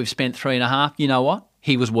and thought, we've spent $3.5. You know what?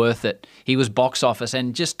 He was worth it. He was box office.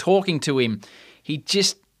 And just talking to him, he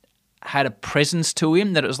just had a presence to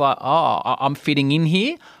him that it was like, oh, I'm fitting in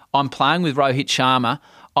here. I'm playing with Rohit Sharma.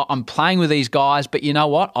 I'm playing with these guys, but you know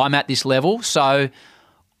what? I'm at this level. So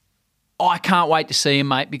I can't wait to see him,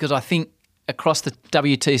 mate, because I think across the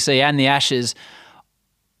WTC and the Ashes,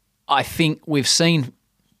 I think we've seen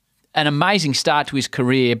an amazing start to his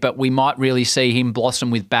career, but we might really see him blossom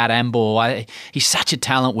with bat and ball. He's such a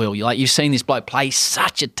talent, Will. You've seen this bloke play. He's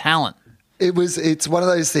such a talent. It's one of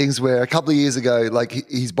those things where a couple of years ago, like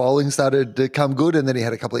his bowling started to come good and then he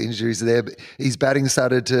had a couple of injuries there, but his batting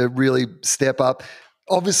started to really step up.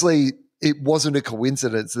 Obviously, it wasn't a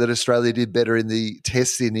coincidence that Australia did better in the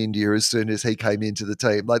tests in India as soon as he came into the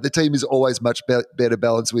team. Like the team is always much better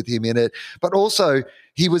balanced with him in it. But also,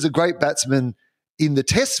 he was a great batsman in the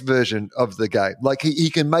test version of the game. Like he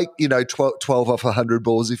can make, 12 off 100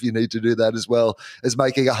 balls if you need to do that, as well as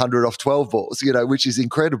making 100 off 12 balls, which is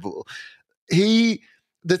incredible. I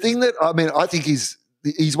think he's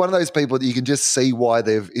one of those people that you can just see why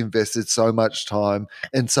they've invested so much time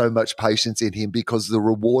and so much patience in him, because the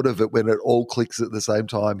reward of it when it all clicks at the same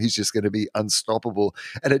time, he's just going to be unstoppable.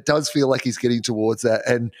 And it does feel like he's getting towards that.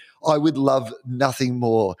 And I would love nothing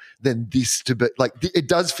more than this to be like, it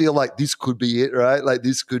does feel like this could be it, right? Like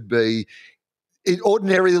this could be it.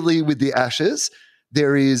 Ordinarily with the Ashes,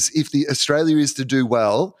 if the Australia is to do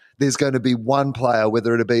well, there's going to be one player,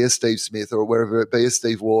 whether it be a Steve Smith or whether it be a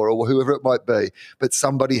Steve Waugh or whoever it might be, but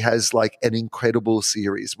somebody has like an incredible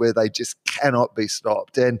series where they just cannot be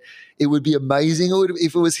stopped. And it would be amazing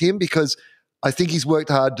if it was him, because I think he's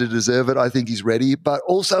worked hard to deserve it. I think he's ready. But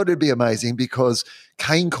also it'd be amazing because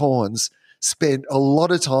Kane Cornes spent a lot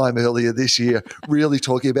of time earlier this year really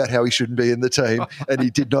talking about how he shouldn't be in the team and he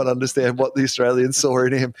did not understand what the Australians saw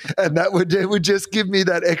in him. And that would just give me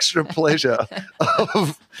that extra pleasure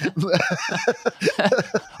of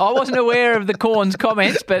I wasn't aware of the Corns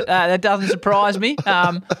comments, but that doesn't surprise me.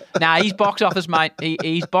 He's box office, mate.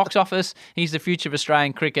 He's box office. He's the future of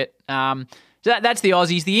Australian cricket. So that's the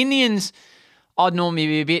Aussies. The Indians, I'd normally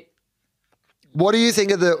be a bit. What do you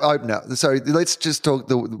think of the opener? Sorry, let's just talk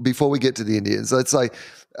before we get to the Indians. Let's say,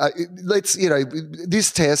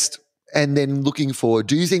 this test and then looking forward.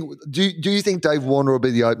 Do you think Dave Warne will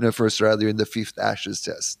be the opener for Australia in the 5th Ashes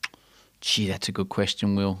test? Gee, that's a good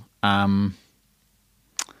question, Will. I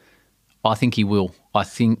think he will. I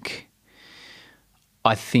think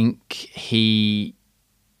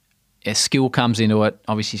as skill comes into it,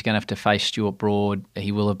 obviously he's going to have to face Stuart Broad.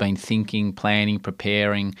 He will have been thinking, planning,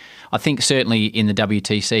 preparing. I think certainly in the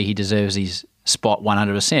WTC he deserves his spot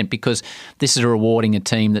 100% because this is rewarding a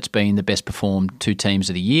team that's been the best performed 2 teams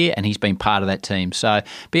of the year and he's been part of that team. So,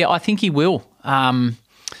 but yeah, I think he will.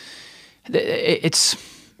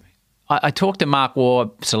 I talked to Mark Waugh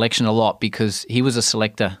selection a lot because he was a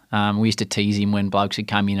selector. We used to tease him when blokes had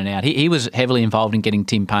come in and out. He was heavily involved in getting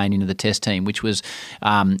Tim Payne into the test team, which was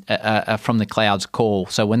from the Clouds call.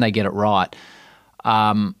 So when they get it right,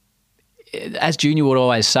 as Junior would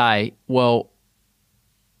always say, well,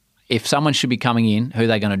 if someone should be coming in, who are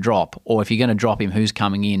they going to drop? Or if you're going to drop him, who's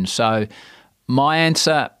coming in? So my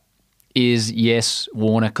answer is yes,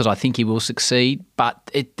 Warne, because I think he will succeed.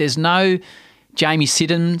 But there's no Jamie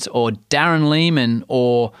Siddons or Darren Lehman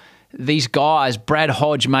or these guys, Brad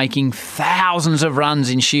Hodge, making thousands of runs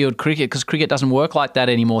in Shield cricket because cricket doesn't work like that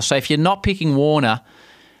anymore. So if you're not picking Warne,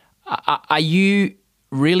 are you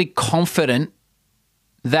really confident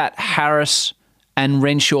that Harris and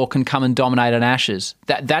Renshaw can come and dominate an Ashes?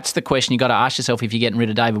 That's the question you got to ask yourself if you're getting rid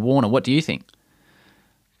of David Warne. What do you think?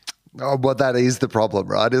 Oh, well, that is the problem,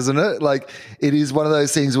 right? Isn't it? Like, it is one of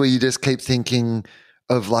those things where you just keep thinking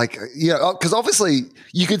of like, because obviously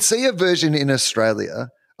you could see a version in Australia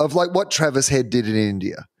of like what Travis Head did in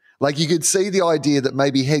India. Like you could see the idea that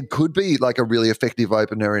maybe Head could be like a really effective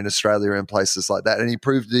opener in Australia and places like that. And he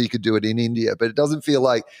proved that he could do it in India, but it doesn't feel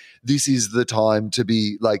like this is the time to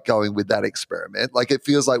be like going with that experiment. Like it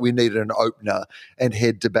feels like we needed an opener and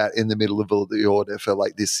Head to bat in the middle of the order for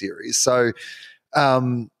like this series. So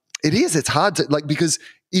it's hard to like, because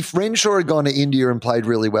if Renshaw had gone to India and played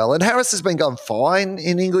really well, and Harris has been going fine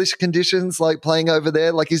in English conditions, like playing over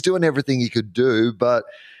there, like he's doing everything he could do, but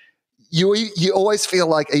you always feel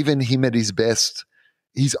like even him at his best,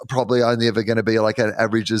 he's probably only ever going to be like an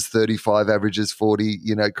averages 35, averages 40,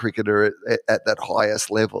 cricketer at that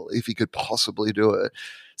highest level, if he could possibly do it.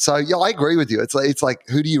 So, yeah, I agree with you. It's like,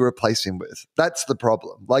 who do you replace him with? That's the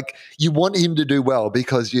problem. Like, you want him to do well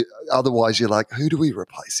because otherwise you're like, who do we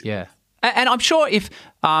replace him? Yeah. And I'm sure if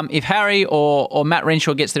Harry or Matt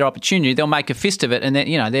Renshaw gets their opportunity, they'll make a fist of it. And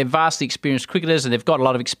they're vastly experienced cricketers and they've got a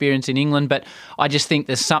lot of experience in England. But I just think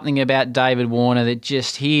there's something about David Warne that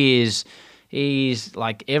just he's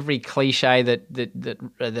like every cliche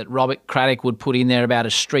that Robert Craddock would put in there about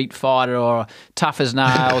a street fighter or tough as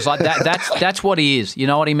nails. Like that's what he is. You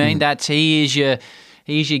know what I mean? He's your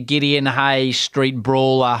Gideon Hayes street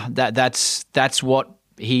brawler. That's what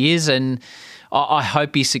he is, and I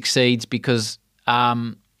hope he succeeds because,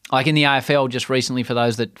 like in the AFL just recently, for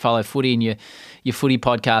those that follow footy and your footy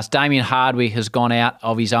podcast, Damien Hardwick has gone out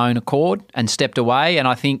of his own accord and stepped away. And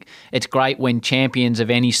I think it's great when champions of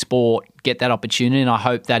any sport get that opportunity. And I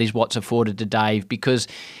hope that is what's afforded to Dave, because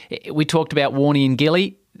we talked about Warne and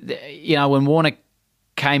Gilly. When Warne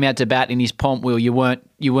came out to bat in his pomp wheel, you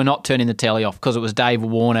were not turning the telly off because it was Dave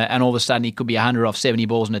Warne, and all of a sudden he could be 100 off 70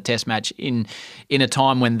 balls in a test match in a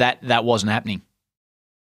time when that wasn't happening.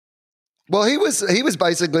 Well, he was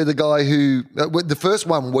basically the guy who, the first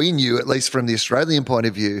one we knew, at least from the Australian point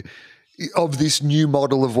of view, of this new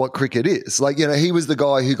model of what cricket is. Like, he was the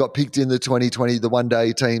guy who got picked in the 2020, the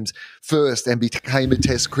one-day teams first and became a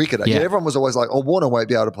test cricketer. Yeah. Everyone was always like, Warner won't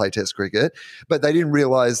be able to play test cricket. But they didn't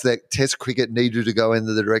realise that test cricket needed to go in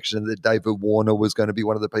the direction that David Warne was going to be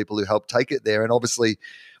one of the people who helped take it there. And obviously,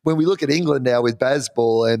 when we look at England now with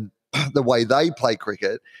Bazball and the way they play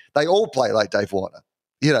cricket, they all play like Dave Warne.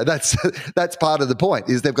 That's part of the point,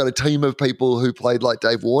 is they've got a team of people who played like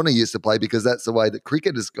Dave Warne used to play, because that's the way that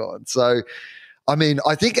cricket has gone. So, I mean,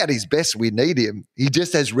 I think at his best we need him. He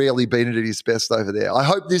just has rarely been at his best over there. I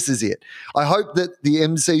hope this is it. I hope that the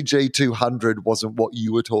MCG 200 wasn't what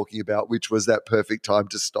you were talking about, which was that perfect time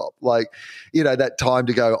to stop. Like, that time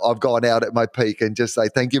to go, I've gone out at my peak, and just say,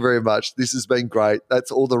 thank you very much. This has been great.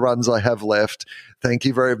 That's all the runs I have left. Thank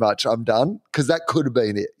you very much. I'm done. Because that could have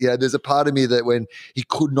been it. There's a part of me that when he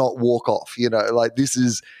could not walk off, like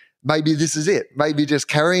maybe this is it. Maybe just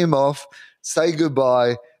carry him off, say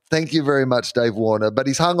goodbye. Thank you very much, Dave Warne. But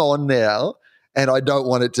he's hung on now, and I don't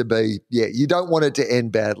want it to be, you don't want it to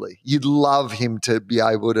end badly. You'd love him to be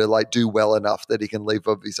able to do well enough that he can leave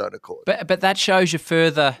of his own accord. But that shows you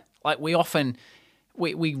further, like we often,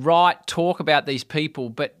 we talk about these people,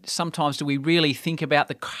 but sometimes do we really think about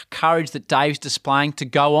the courage that Dave's displaying to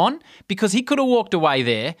go on? Because he could have walked away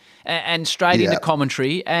there and straight into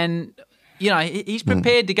commentary, and he's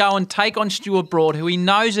prepared to go and take on Stuart Broad, who he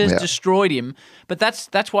knows has destroyed him. But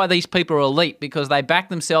that's why these people are elite, because they back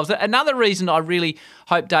themselves. Another reason I really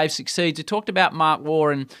hope Dave succeeds, we talked about Mark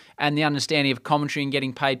Waugh and the understanding of commentary and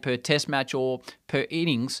getting paid per test match or per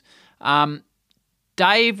innings.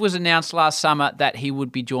 Dave was announced last summer that he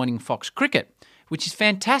would be joining Fox Cricket, which is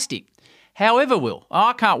fantastic. However, Will,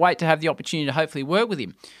 I can't wait to have the opportunity to hopefully work with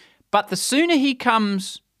him. But the sooner he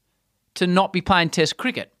comes to not be playing test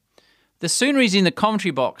cricket, the sooner he's in the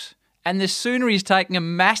commentary box, and the sooner he's taking a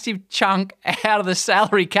massive chunk out of the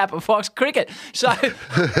salary cap of Fox Cricket. So I'm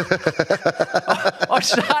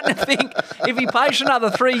starting to think, if he plays for another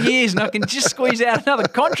 3 years and I can just squeeze out another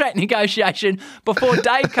contract negotiation before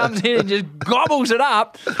Dave comes in and just gobbles it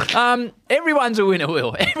up, everyone's a winner,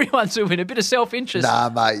 Will. Everyone's a winner. A bit of self-interest. Nah,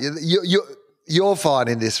 mate. You're fine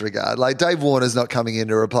in this regard. Like, Dave Warner's not coming in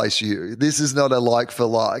to replace you. This is not a like for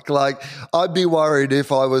like. Like, I'd be worried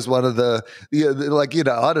if I was one of the,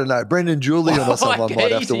 I don't know, Brendan Julian or someone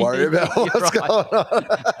might have to worry about what's going on.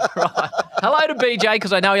 Right. Hello to BJ,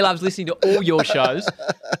 because I know he loves listening to all your shows.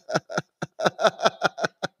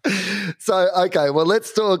 So, okay, well,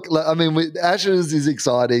 let's talk. I mean, Ashes is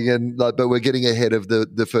exciting, but we're getting ahead of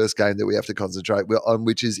the first game that we have to concentrate on,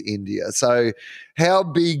 which is India. So, how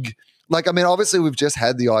big? Obviously we've just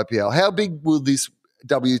had the IPL. How big will this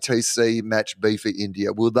WTC match be for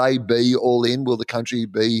India? Will they be all in? Will the country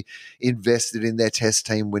be invested in their test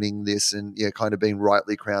team winning this and kind of being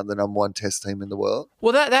rightly crowned the number one test team in the world?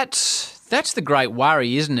 Well, that's the great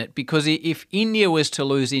worry, isn't it? Because if India was to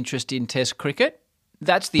lose interest in test cricket,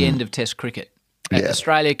 that's the end of Test cricket.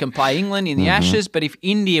 Australia can play England in the Ashes, but if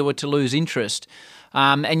India were to lose interest,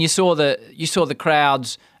 and you saw the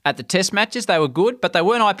crowds at the Test matches, they were good, but they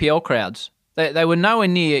weren't IPL crowds. They were nowhere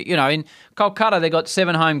near, in Kolkata they got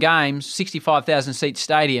 7 home games, 65,000 seat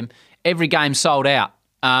stadium. Every game sold out.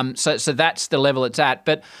 So that's the level it's at.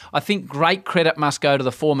 But I think great credit must go to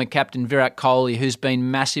the former captain Virat Kohli, who's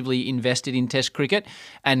been massively invested in Test cricket,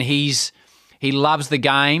 and he loves the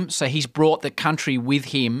game, so he's brought the country with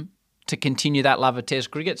him to continue that love of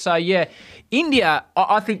Test cricket. So, India,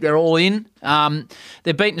 I think they're all in.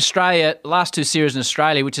 They've beaten Australia, last 2 series in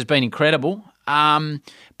Australia, which has been incredible.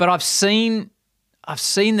 But I've seen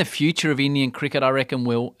the future of Indian cricket, I reckon,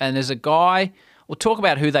 Will. And there's a guy, we'll talk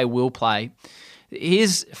about who they will play.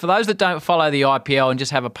 For those that don't follow the IPL and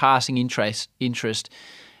just have a passing interest,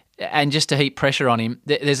 and just to heap pressure on him,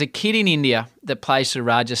 there's a kid in India that plays for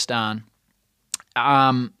Rajasthan,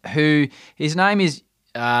 who his name is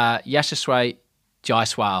Yashaswi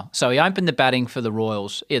Jaiswal. So he opened the batting for the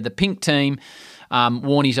Royals, the pink team,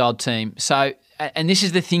 Warne's old team. So, and this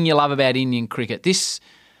is the thing you love about Indian cricket. This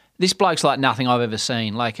bloke's like nothing I've ever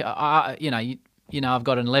seen. Like, I've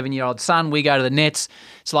got an 11-year-old son. We go to the nets.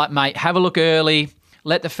 It's like, mate, have a look early.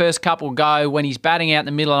 Let the first couple go. When he's batting out in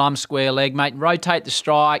the middle and I'm square leg, mate, rotate the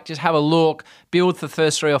strike. Just have a look. Build for the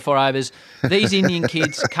first 3 or 4 overs. These Indian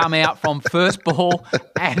kids come out from first ball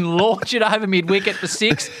and launch it over mid-wicket for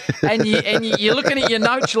 6. And you're looking at your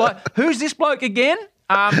notes, you're like, who's this bloke again?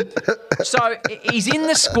 So he's in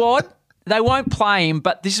the squad. They won't play him,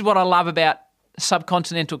 but this is what I love about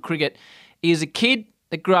subcontinental cricket. He is a kid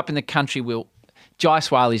that grew up in the country, Will.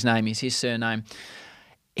 Jaiswal, his name is, his surname.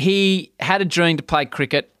 He had a dream to play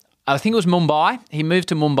cricket. I think it was Mumbai. He moved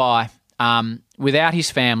to Mumbai without his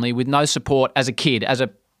family, with no support as a kid, as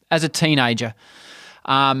a teenager.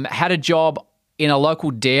 Had a job in a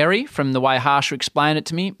local dairy, from the way Harsha explained it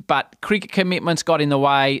to me, but cricket commitments got in the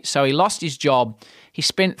way, so he lost his job. He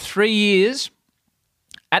spent 3 years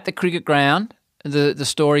at the cricket ground, the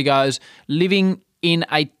story goes, living in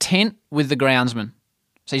a tent with the groundsman.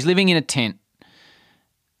 So he's living in a tent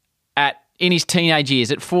in his teenage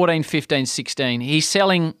years, at 14, 15, 16. He's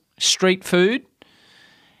selling street food.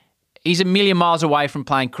 He's a million miles away from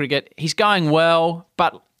playing cricket. He's going well,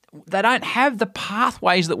 but they don't have the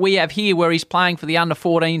pathways that we have here, where he's playing for the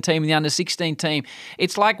under-14 team and the under-16 team.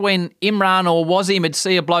 It's like when Imran or Wasim would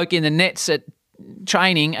see a bloke in the nets at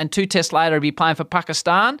training, and 2 tests later he'd be playing for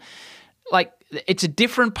Pakistan. Like, it's a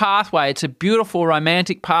different pathway. It's a beautiful,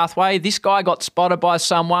 romantic pathway. This guy got spotted by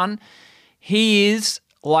someone. He is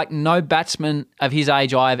like no batsman of his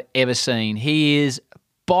age I've ever seen. He is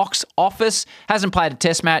box office, hasn't played a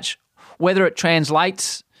test match. Whether it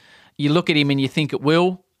translates, you look at him and you think it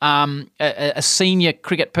will. A senior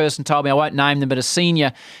cricket person told me, I won't name them, but a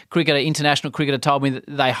senior cricketer, international cricketer, told me that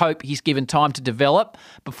they hope he's given time to develop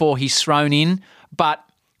before he's thrown in. But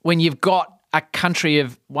when you've got a country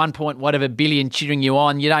of 1 billion cheering you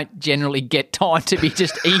on, you don't generally get time to be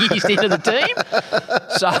just eased into the team.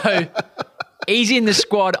 So he's in the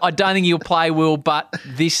squad. I don't think he'll play, Will, but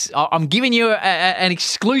I'm giving you an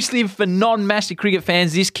exclusive for non-master cricket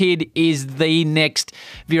fans. This kid is the next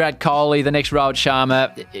Virat Kohli, the next Rohit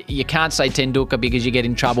Sharma. You can't say Tendulkar because you get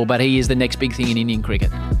in trouble, but he is the next big thing in Indian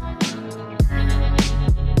cricket.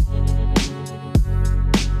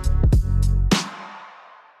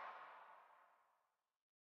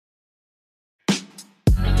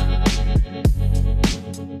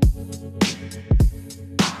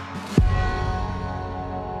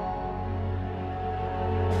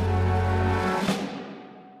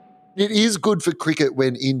 It is good for cricket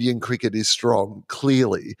when Indian cricket is strong,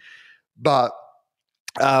 clearly, but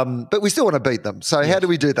we still want to beat them. So how do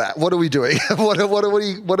we do that? What are we doing? What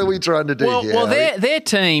are we trying to do here? Well, their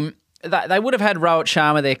team, they would have had Rohit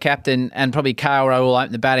Sharma, their captain, and probably KL Rahul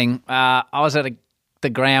open the batting. I was at the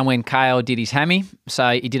ground when KL did his hammy, so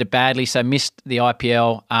he did it badly, so missed the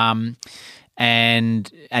IPL,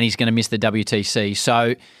 and he's going to miss the WTC.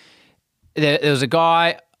 So there was a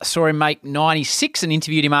guy. I saw him make 96 and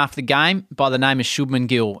interviewed him after the game by the name of Shubman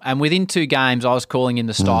Gill. And within 2 games, I was calling him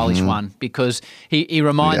the stylish one, because he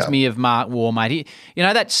reminds me of Mark Waugh, mate.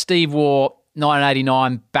 That Steve Waugh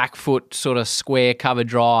 1989 back foot sort of square cover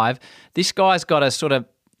drive. This guy's got a sort of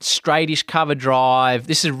straightish cover drive.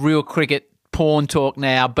 This is real cricket porn talk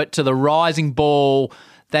now, but to the rising ball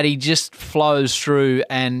that he just flows through,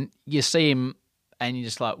 and you see him and you're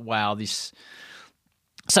just like, wow, this...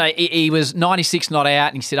 So he was 96 not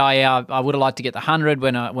out, and he said, oh, yeah, I would have liked to get the 100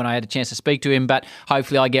 when I had a chance to speak to him, but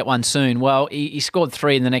hopefully I get one soon. Well, he scored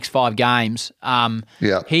 3 in the next 5 games.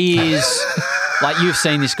 He is Like you've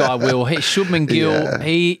seen this guy, Will. Shubman Gill,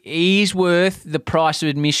 he's worth the price of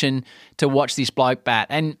admission to watch this bloke bat.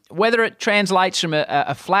 And whether it translates from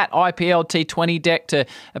a flat IPL T20 deck to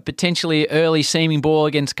a potentially early seaming ball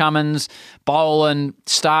against Cummins, Boland,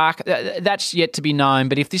 Stark, that's yet to be known.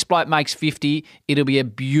 But if this bloke makes 50, it'll be a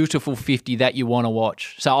beautiful 50 that you want to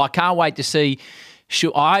watch. So I can't wait to see.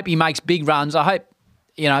 I hope he makes big runs. I hope,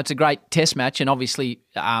 it's a great test match, and obviously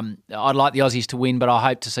I'd like the Aussies to win, but I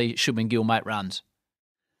hope to see Shubman Gill make runs.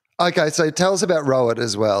 Okay, so tell us about Rowett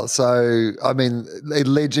as well. So, I mean, a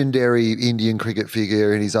legendary Indian cricket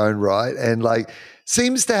figure in his own right, and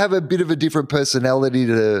seems to have a bit of a different personality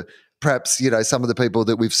to perhaps, some of the people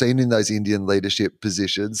that we've seen in those Indian leadership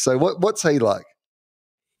positions. So what's he like?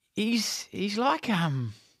 He's like,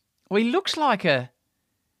 he looks like a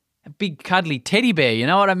big cuddly teddy bear, you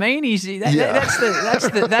know what I mean?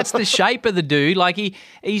 That's the shape of the dude. Like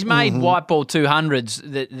he's made white ball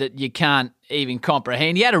 200s that you can't even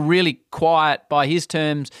comprehend. He had a really quiet, by his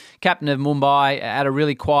terms, captain of Mumbai, had a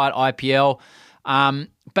really quiet IPL.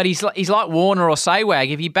 But he's like Warne or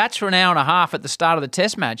Sehwag. If he bats for an hour and a half at the start of the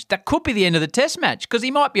test match, that could be the end of the test match because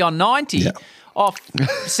he might be on 90 off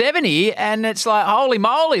 70, and it's like, holy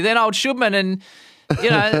moly, then old Shubman and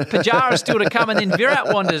Pujara still to come, and then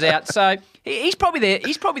Virat wanders out. So he's probably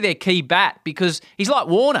their key bat because he's like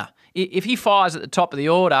Warne. If he fires at the top of the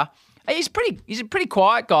order, he's a pretty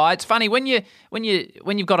quiet guy. It's funny when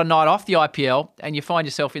you've got a night off the IPL and you find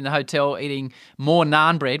yourself in the hotel eating more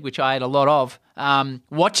naan bread, which I ate a lot of,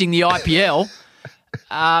 watching the IPL.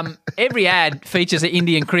 Every ad features an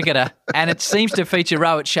Indian cricketer, and it seems to feature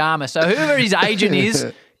Rohit Sharma. So whoever his agent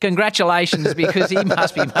is, congratulations, because he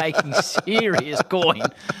must be making serious coin.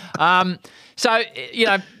 So,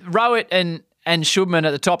 Rohit and Shubman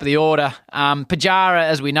at the top of the order. Pujara,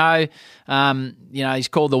 as we know, he's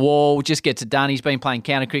called the wall, just gets it done. He's been playing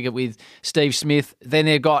counter cricket with Steve Smith. Then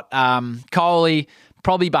they've got Kohli,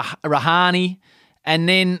 probably Rahane, and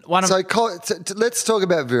then one of... So let's talk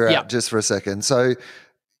about Virat just for a second. So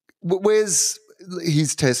where's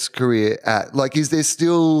his test career at? Is there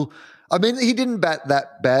still... I mean, he didn't bat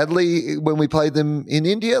that badly when we played them in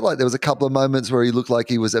India. There was a couple of moments where he looked like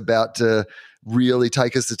he was about to really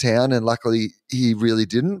take us to town, and luckily he really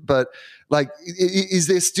didn't. But is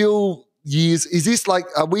there still years? Is this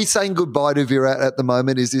are we saying goodbye to Virat at the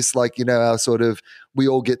moment? Is this our sort of, we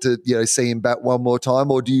all get to see him bat one more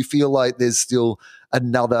time, or do you feel like there's still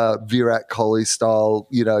another Virat Kohli style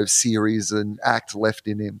series and act left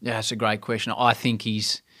in him? Yeah, that's a great question. I think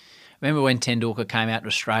he's. Remember when Tendulkar came out to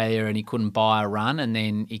Australia and he couldn't buy a run, and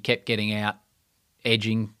then he kept getting out,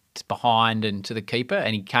 edging behind and to the keeper,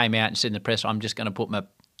 and he came out and said in the press, I'm just going to put my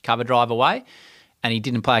cover drive away, and he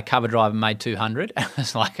didn't play a cover drive and made 200. I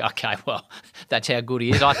was like, okay, well, that's how good he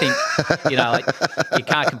is. I think, you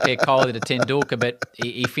can't compare Kohli to Tendulkar, but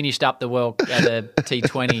he finished up the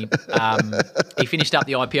T20. He finished up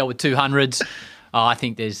the IPL with 200s. I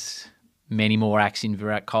think there's many more acts in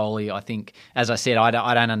Virat Kohli. I think, as I said, I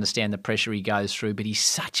don't understand the pressure he goes through, but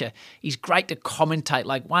he's great to commentate.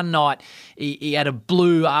 One night he had a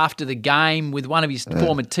blue after the game with one of his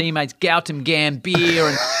former teammates, Gautam Gambhir,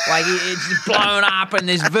 and it's blown up and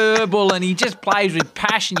there's verbal, and he just plays with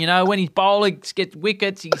passion. When his bowler gets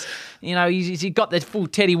wickets, he's got the full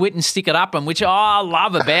Teddy Whitten stick it up him, which I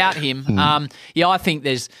love about him. I think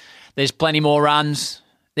there's plenty more runs.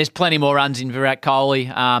 There's plenty more runs in Virat Kohli.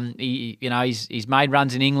 He's made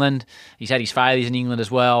runs in England. He's had his failures in England as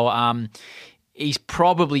well. He's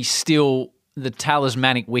probably still the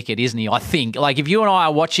talismanic wicket, isn't he? I think. If you and I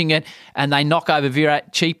are watching it and they knock over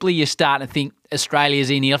Virat cheaply, you're starting to think Australia's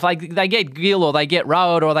in here. If they get Gill or they get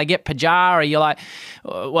Rowett or they get Pujara, you're like,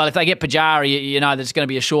 well, if they get Pujara, you know that's going to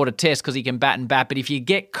be a shorter test because he can bat and bat. But if you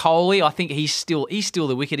get Kohli, I think he's still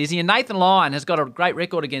the wicket, isn't he? And Nathan Lyon has got a great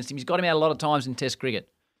record against him. He's got him out a lot of times in Test cricket.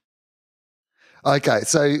 Okay,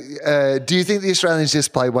 so do you think the Australians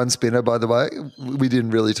just play one spinner, by the way? We didn't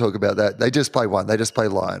really talk about that. They just play one. They just play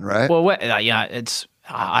Lyon, right? Well, it's,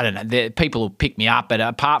 I don't know. People will pick me up, but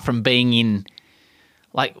apart from being in,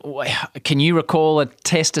 can you recall a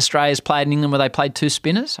test Australia's played in England where they played two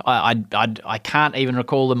spinners? I can't even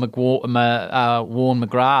recall the Warne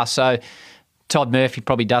McGrath. So Todd Murphy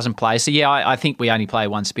probably doesn't play. So, I think we only play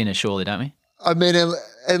one spinner, surely, don't we? I mean,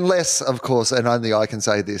 unless, of course, and only I can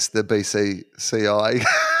say this, the BCCI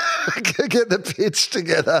get the pitch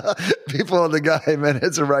together before the game and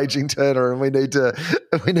it's a raging turner and we need to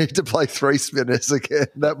play three spinners again.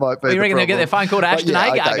 That might be the reckon problem. They'll get their phone called Ashton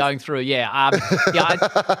Agar going through. I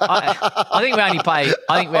think we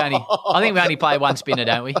only play one spinner,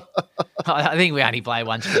 don't we? I think we only play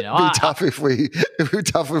one spinner. It'd be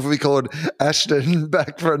tough if we called Ashton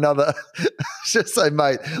back for another. Just say,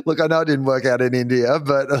 mate, look, I know it didn't work out in India,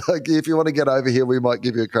 but like, if you want to get over here, we might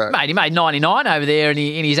give you a crack. Mate, he made 99 over there in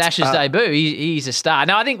his Ashes debut. He's a star.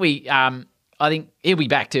 No, I think he'll be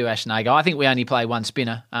back too, Ashton Agar. I think we only play one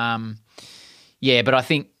spinner. But I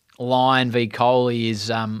think Lyon v. Kohli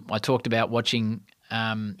is. I talked about watching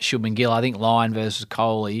Shubman Gill. I think Lyon versus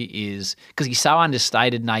Kohli is because he's so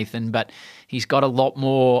understated, Nathan, but he's got a lot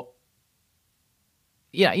more.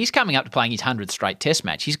 Yeah, he's coming up to playing his 100th straight Test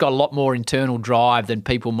match. He's got a lot more internal drive than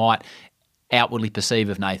people might outwardly perceive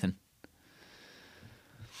of Nathan.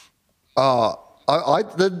 The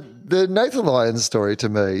Nathan Lyon story to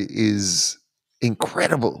me is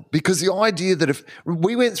incredible because the idea that if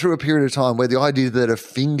we went through a period of time where the idea that a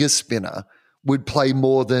finger spinner would play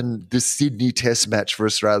more than the Sydney Test match for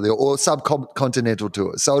Australia or subcontinental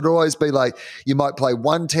tour. So it'd always be like you might play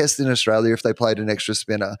one test in Australia if they played an extra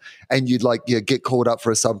spinner and you'd get called up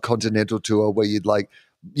for a subcontinental tour where you'd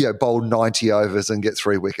bowl 90 overs and get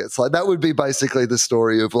 3 wickets. Like that would be basically the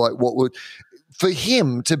story of like what would for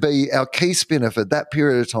him to be our key spinner for that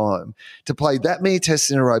period of time, to play that many tests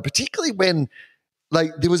in a row, particularly when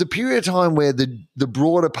there was a period of time where the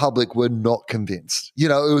broader public were not convinced. It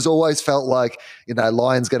was always felt like,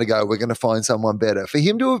 Lyon's going to go, we're going to find someone better. For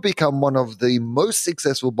him to have become one of the most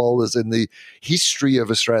successful bowlers in the history of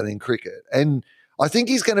Australian cricket. And I think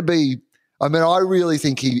he's going to be, I really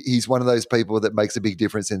think he's one of those people that makes a big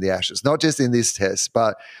difference in the Ashes, not just in this test,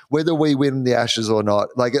 but whether we win the Ashes or not.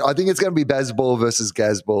 I think it's going to be Bazball versus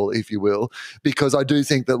Gazball, if you will, because I do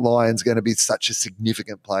think that Lyon's going to be such a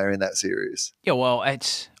significant player in that series. Yeah, well,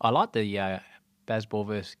 I like the Bazball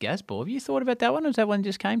versus Gazball. Have you thought about that one, or is that one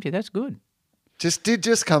just came to you? That's good. Did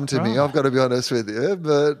just come to me. I've got to be honest with you,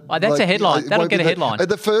 but that's a headline. That'll get a headline.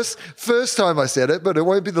 The first time I said it, but it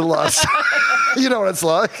won't be the last. You know what it's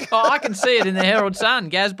like. I can see it in the Herald Sun.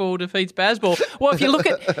 Gazball defeats Bazball. Well, if you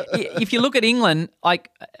look at England,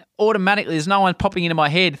 automatically there's no one popping into my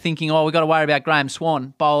head thinking, we've got to worry about Graham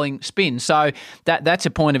Swan bowling spin. So that's a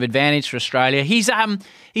point of advantage for Australia. He's a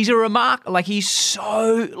he's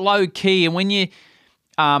so low key, and when you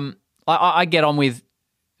I get on with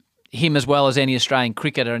him as well as any Australian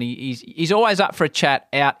cricketer, and he's always up for a chat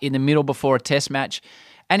out in the middle before a Test match.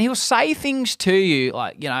 And he'll say things to you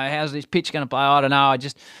like, how's this pitch going to play? I don't know. I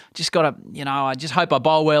just got to, I just hope I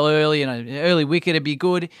bowl well early. An early wicket would be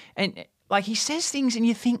good. And he says things, and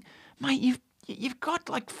you think, mate, you've got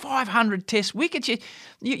 500 Test wickets.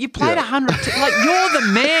 You played 100. You're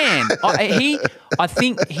the man. I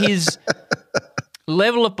think his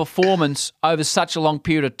level of performance over such a long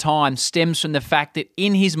period of time stems from the fact that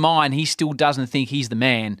in his mind he still doesn't think he's the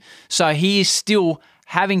man. So he is still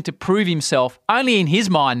having to prove himself only in his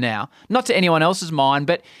mind now, not to anyone else's mind,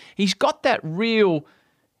 but he's got that real,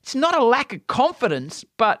 it's not a lack of confidence,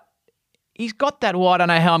 but he's got that, I don't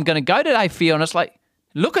know how I'm going to go today feel. And it's like,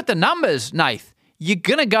 look at the numbers, Nath. You're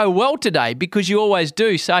going to go well today because you always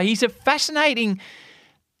do. So he's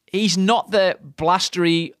he's not the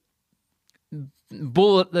blustery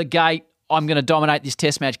bull at the gate, I'm going to dominate this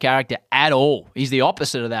Test match character at all. He's the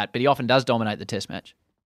opposite of that, but he often does dominate the Test match.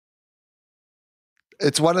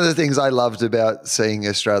 It's one of the things I loved about seeing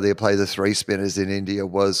Australia play the 3 spinners in India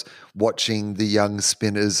was watching the young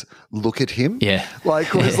spinners look at him. Yeah.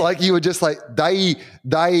 It was like you were just like, to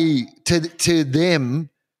them,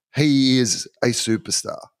 he is a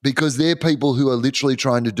superstar because they're people who are literally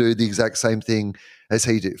trying to do the exact same thing as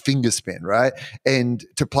he did, finger spin, right? And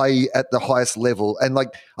to play at the highest level. And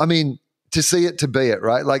to see it, to be it,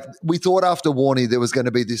 right? We thought after Warne there was going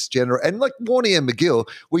to be this and Warne and McGill,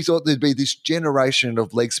 we thought there'd be this generation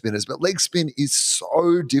of leg spinners, but leg spin is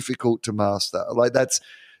so difficult to master.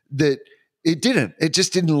 It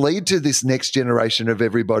just didn't lead to this next generation of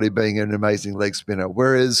everybody being an amazing leg spinner.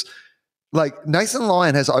 Whereas Nathan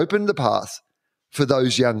Lyon has opened the path for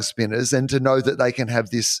those young spinners and to know that they can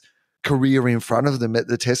have this career in front of them at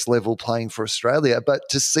the Test level playing for Australia. But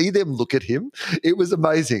to see them look at him, it was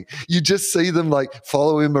amazing. You just see them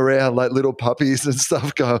follow him around like little puppies and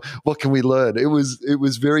stuff, go, what can we learn? It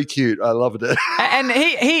was very cute. I loved it. And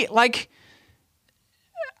he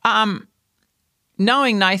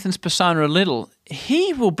knowing Nathan's persona a little,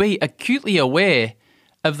 he will be acutely aware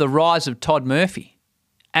of the rise of Todd Murphy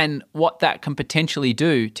and what that can potentially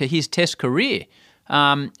do to his Test career.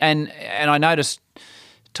 And I noticed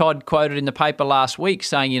Todd quoted in the paper last week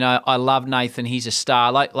saying, I love Nathan. He's a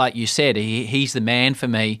star. Like you said, he's the man for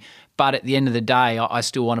me. but at the end of the day, I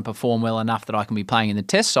still want to perform well enough that I can be playing in the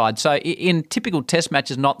test side. So in typical test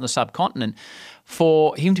matches, not in the subcontinent,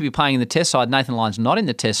 for him to be playing in the test side, Nathan Lyon's not in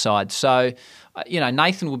the test side. So,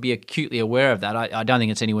 Nathan would be acutely aware of that. I don't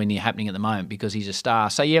think it's anywhere near happening at the moment because he's a star.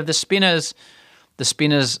 So you have the spinners. The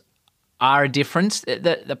spinners are a difference.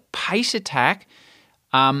 The pace attack,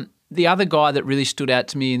 the other guy that really stood out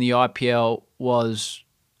to me in the IPL was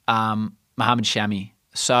Mohammad Shami.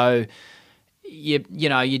 So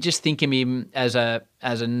you just think of him as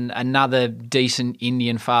another decent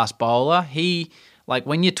Indian fast bowler. He, like,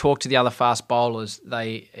 when you talk to the other fast bowlers,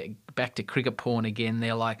 they back to cricket porn again.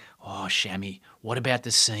 They're like, "Oh, Shami, what about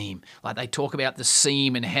the seam?" Like, they talk about the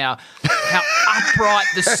seam and how upright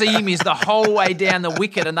the seam is the whole way down the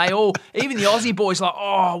wicket, and they all, even the Aussie boys, like,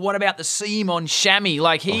 "Oh, what about the seam on Shami?"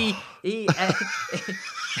 Like he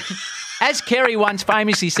as Kerry once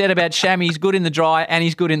famously said about Shami, he's good in the dry and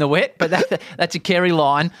he's good in the wet, but that's a Kerry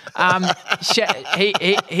line.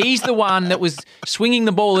 He's the one that was swinging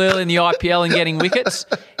the ball early in the IPL and getting wickets.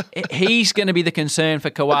 He's going to be the concern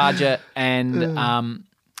for Khawaja and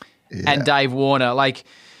Dave Warne. Like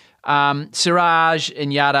Siraj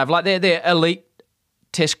and Yadav, like they're elite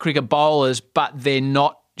Test cricket bowlers, but they're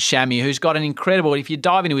not Shami, who's got an incredible, if you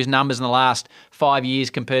dive into his numbers in the last 5 years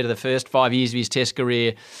compared to the first 5 years of his Test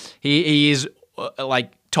career, he is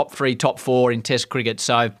like top 3, top 4 in Test cricket.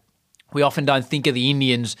 So we often don't think of the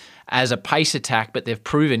Indians as a pace attack, but they've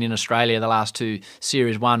proven in Australia the last 2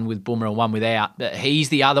 series, one with Bumrah, one without. But he's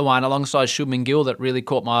the other one alongside Shubman Gill that really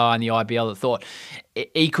caught my eye in the IPL that thought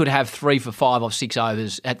he could have 3 for 5 or 6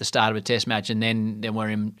 overs at the start of a Test match, and then we're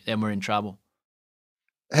in trouble.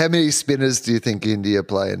 How many spinners do you think India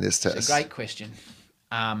play in this test? It's a great question.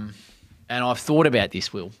 And I've thought about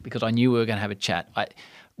this, Will, because I knew we were going to have a chat. I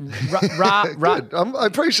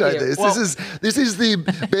appreciate this. Well, this is the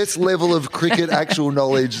best level of cricket actual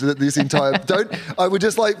knowledge that this entire. I would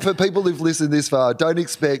just like, for people who've listened this far, don't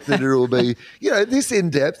expect that it will be this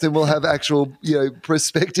in depth, and we'll have actual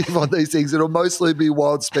perspective on these things. It'll mostly be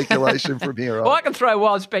wild speculation from here on. Well, I can throw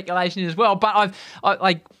wild speculation as well, but I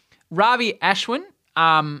like Ravi Ashwin.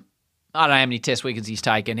 I don't know how many Test wickets he's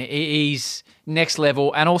taken. He's next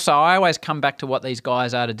level. And also, I always come back to what these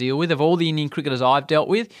guys are to deal with. Of all the Indian cricketers I've dealt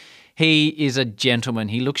with, he is a gentleman.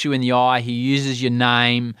 He looks you in the eye. He uses your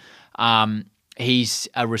name. He's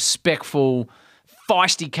a respectful,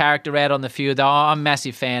 feisty character out on the field. I'm a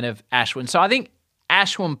massive fan of Ashwin. So I think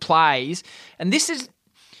Ashwin plays, and this is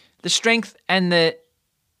the strength and the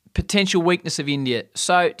potential weakness of India.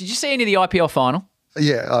 So did you see any of the IPL final?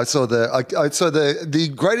 Yeah, I saw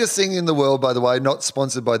the greatest thing in the world, by the way, not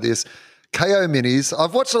sponsored by this, KO Minis.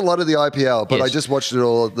 I've watched a lot of the IPL, but yes. I just watched it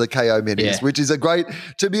all, the KO Minis, which is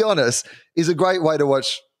to be honest, is a great way to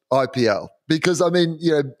watch IPL because, I mean,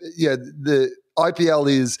 the IPL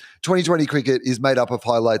is 2020 cricket is made up of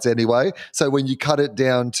highlights anyway. So when you cut it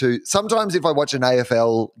down to, sometimes if I watch an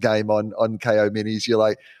AFL game on KO Minis, you're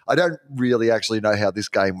like, I don't really actually know how this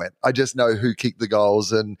game went. I just know who kicked the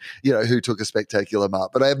goals and, who took a spectacular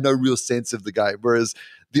mark, but I have no real sense of the game. Whereas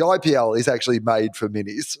the IPL is actually made for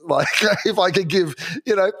minis. Like, if I could give,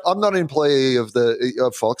 I'm not an employee of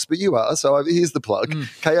Fox, but you are. So here's the plug: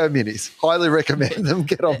 KO Minis. Highly recommend them.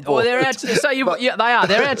 Get on board. Well, they are.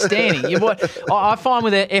 They're outstanding. I find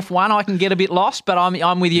with the F1, I can get a bit lost, but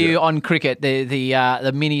I'm with you on cricket. The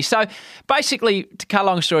minis. So basically, to cut a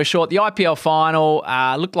long story short, the IPL final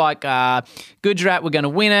looked like Gujarat were going to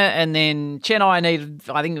win it, and then Chennai needed,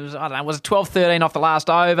 I think it was 12-13 off the last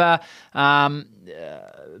over.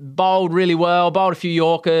 Bowled really well, bowled a few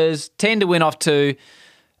Yorkers, 10 to win off 2.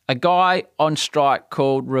 A guy on strike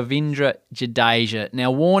called Ravindra Jadeja. Now,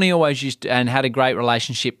 Warne always used to, and had a great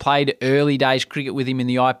relationship, played early days cricket with him in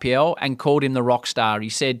the IPL and called him the rock star. He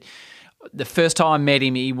said the first time I met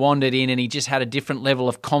him, he wandered in and he just had a different level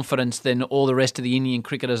of confidence than all the rest of the Indian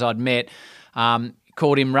cricketers I'd met.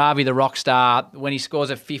 Called him Ravi the rock star. When he scores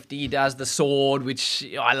a 50, he does the sword, which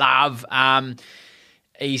I love.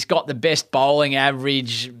 He's got the best bowling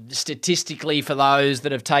average statistically for those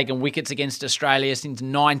that have taken wickets against Australia since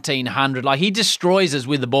 1900. Like, he destroys us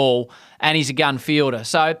with the ball, and he's a gun fielder.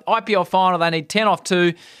 So IPL final, they need 10 off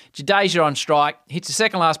 2. Jadeja on strike, hits the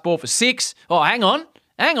second last ball for 6. Oh, hang on.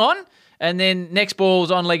 And then next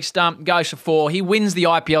ball's on leg stump, goes for 4. He wins the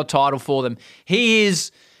IPL title for them. He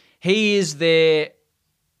is their,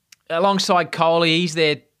 alongside Kohli, he's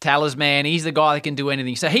their talisman. He's the guy that can do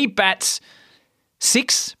anything. So he bats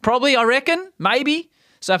 6, probably, I reckon, maybe.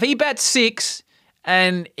 So if he bats 6,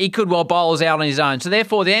 and he could well bowl us out on his own. So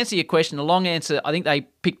therefore, the answer to your question, the long answer, I think they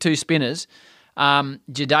picked 2 spinners,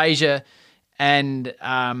 Jadeja and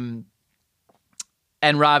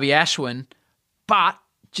Ravi Ashwin. But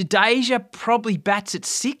Jadeja probably bats at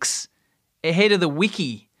 6 ahead of the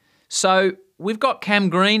wiki. So we've got Cam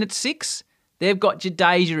Green at 6. They've got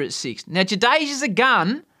Jadeja at 6. Now, Jadeja's a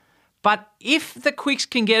gun, but if the Quicks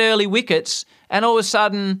can get early wickets and all of a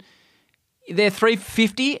sudden they're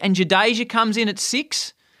 350 and Jadeja comes in at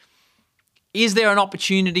 6, is there an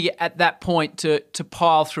opportunity at that point to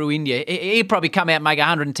pile through India? He'll probably come out and make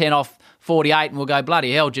 110 off 48 and we'll go,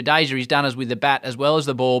 bloody hell, Jadeja, he's done us with the bat as well as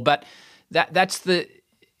the ball. But that's to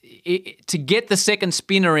get the second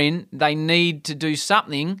spinner in, they need to do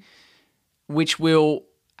something which will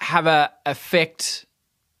have a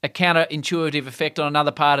counterintuitive effect on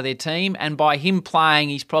another part of their team. And by him playing,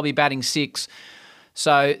 he's probably batting 6,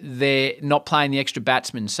 so they're not playing the extra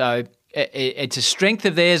batsman. So it's a strength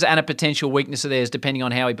of theirs and a potential weakness of theirs, depending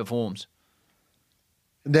on how he performs.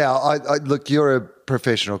 Now, I look, you're a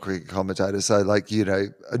professional cricket commentator, so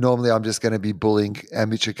normally I'm just going to be bullying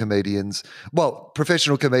amateur comedians,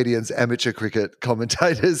 professional comedians, amateur cricket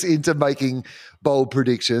commentators into making bold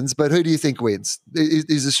predictions. But who do you think wins?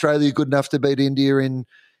 Is Australia good enough to beat India in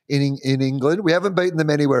England? We haven't beaten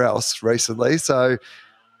them anywhere else recently, so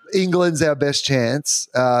England's our best chance.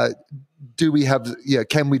 Can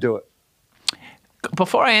we do it?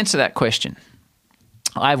 Before I answer that question,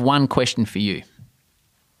 I have one question for you.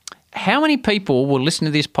 How many people will listen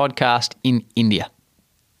to this podcast in India?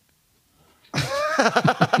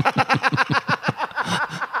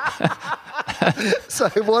 So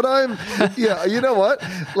you know what?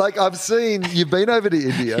 Like, I've seen you've been over to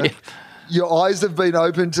India. Yeah. Your eyes have been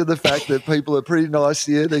open to the fact that people are pretty nice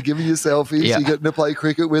here. They're giving you selfies. Yeah. You're getting to play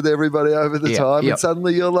cricket with everybody over the time. And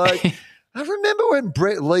suddenly you're like, I remember when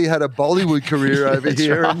Brett Lee had a Bollywood career over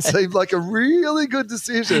here and seemed like a really good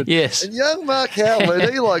decision. Yes. And young Mark Howard,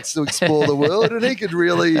 he likes to explore the world and he could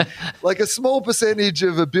really, like a small percentage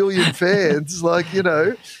of 1 billion fans,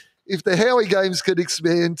 if the Howie games could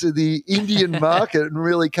expand to the Indian market and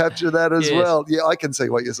really capture that as well. Yeah, I can see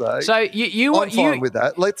what you're saying. So I'm fine with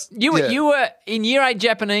that. You were in Year 8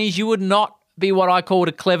 Japanese, you would not be what I called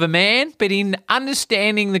a clever man, but in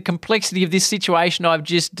understanding the complexity of this situation I've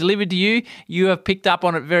just delivered to you, you have picked up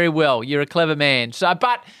on it very well. You're a clever man.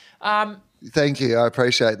 Thank you. I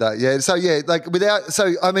appreciate that. Yeah. So,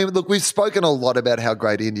 look, we've spoken a lot about how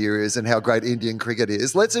great India is and how great Indian cricket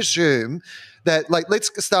is. Let's assume that,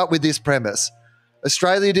 let's start with this premise.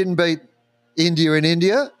 Australia didn't beat India in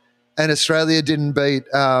India and Australia didn't beat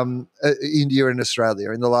India in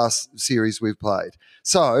Australia in the last series we've played.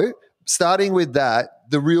 So, starting with that,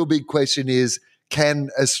 the real big question is, can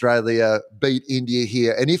Australia beat India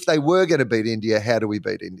here? And if they were going to beat India, how do we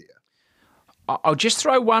beat India? I'll just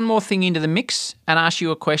throw one more thing into the mix and ask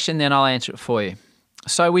you a question, then I'll answer it for you.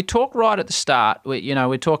 So we talked right at the start,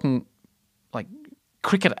 we're talking like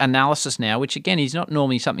cricket analysis now, which again is not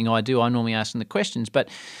normally something I do. I'm normally asking the questions. But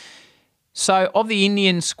so of the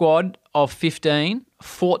Indian squad of 15,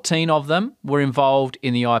 14 of them were involved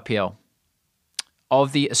in the IPL.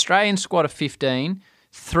 Of the Australian squad of 15,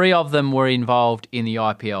 3 of them were involved in the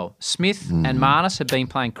IPL. Smith and Marnus have been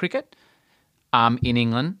playing cricket in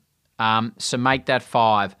England. So make that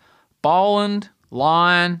 5. Boland,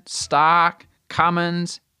 Lyon, Stark,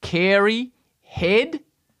 Cummins, Carey, Head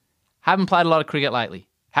haven't played a lot of cricket lately.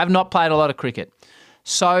 Have not played a lot of cricket.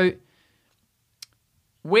 So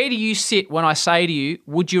where do you sit when I say to you,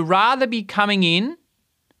 would you rather be coming in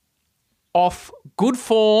off good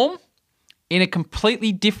form in a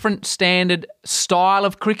completely different standard style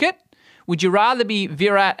of cricket? Would you rather be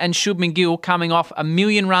Virat and Shubman Gill coming off 1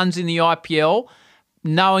 million runs in the IPL,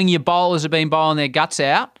 knowing your bowlers have been bowling their guts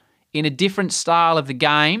out in a different style of the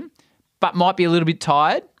game, but might be a little bit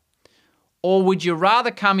tired? Or would you rather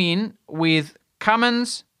come in with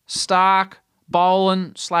Cummins, Stark,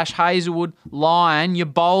 Boland / Hazelwood, Lyon, your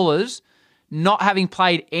bowlers, not having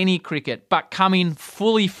played any cricket, but come in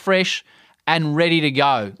fully fresh and ready to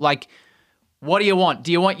go? Like, what do you want?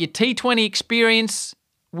 Do you want your T20 experience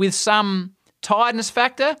with some tiredness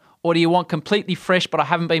factor, or do you want completely fresh, but I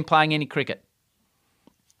haven't been playing any cricket?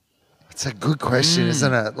 It's a good question,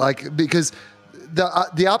 isn't it? Because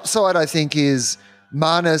the upside, I think, is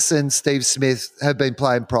Marnus and Steve Smith have been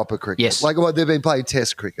playing proper cricket. Yes. They've been playing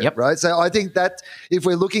test cricket, right? So I think that if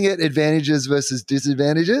we're looking at advantages versus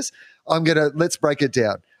disadvantages, let's break it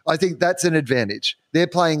down. I think that's an advantage. They're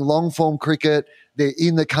playing long-form cricket. They're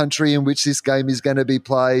in the country in which this game is going to be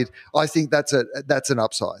played. I think that's an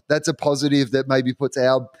upside. That's a positive that maybe puts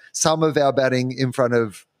some of our batting in front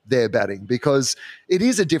of their batting, because it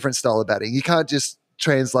is a different style of batting. You can't just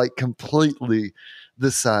translate completely the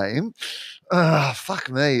same. Fuck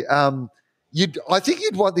me. I think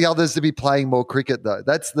you'd want the others to be playing more cricket, though.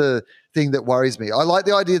 That's the thing that worries me. I like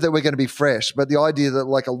the idea that we're going to be fresh, but the idea that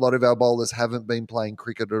like a lot of our bowlers haven't been playing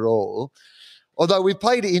cricket at all. Although we've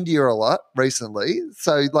played India a lot recently.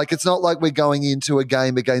 So like it's not like we're going into a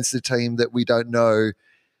game against a team that we don't know.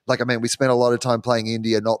 Like, I mean, we spent a lot of time playing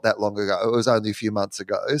India not that long ago. It was only a few months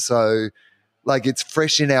ago. So like it's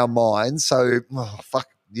fresh in our minds. So fuck.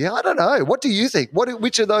 Yeah, I don't know. What do you think?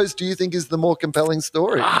 Which of those do you think is the more compelling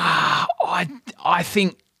story? I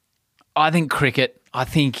think cricket. I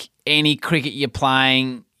think any cricket you're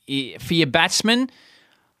playing, for your batsmen,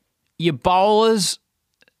 your bowlers.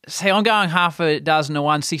 See, I'm going half a dozen to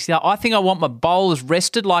 160. I think I want my bowlers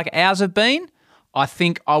rested like ours have been. I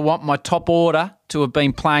think I want my top order to have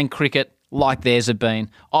been playing cricket like theirs have been.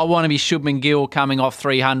 I want to be Shubman Gill coming off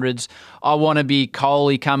 300s. I want to be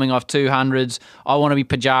Kohli coming off 200s. I want to be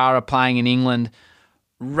Pujara playing in England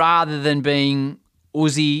rather than being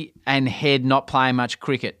Uzi and Head not playing much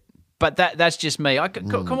cricket. But that's just me.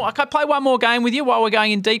 Come on, can I play one more game with you while we're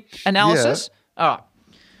going in deep analysis? Yeah. All right.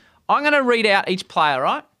 I'm going to read out each player,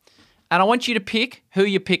 right? And I want you to pick who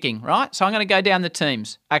you're picking, right? So I'm going to go down the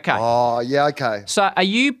teams. Okay. Oh, yeah, okay. So are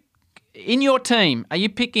you, in your team, are you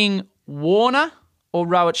picking Warne or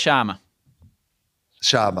Rohit Sharma?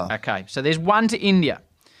 Sharma. Okay, so there's one to India.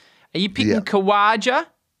 Are you picking Khawaja,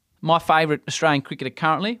 my favourite Australian cricketer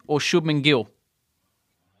currently, or Shubman Gill?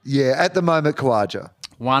 Yeah, at the moment, Khawaja.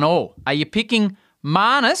 1-1. Are you picking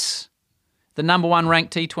Marnus, the number one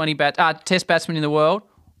ranked T20 Test batsman in the world,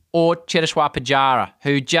 or Cheteshwar Pujara,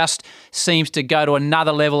 who just seems to go to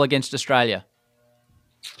another level against Australia?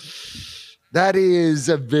 That is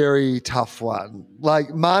a very tough one. Like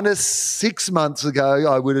Marnus 6 months ago,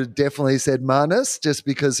 I would have definitely said Marnus just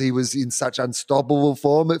because he was in such unstoppable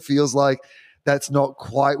form. It feels like that's not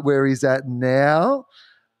quite where he's at now.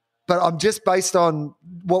 But I'm just based on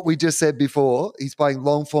what we just said before. He's playing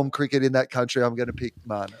long-form cricket in that country. I'm going to pick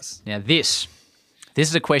Marnus. Now this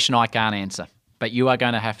is a question I can't answer, but you are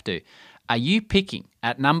going to have to. Are you picking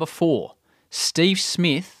at number 4 Steve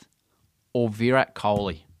Smith or Virat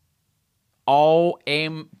Kohli?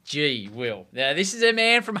 OMG, Will. Now, this is a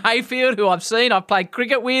man from Hayfield who I've played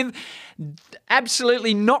cricket with.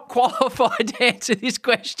 Absolutely not qualified to answer this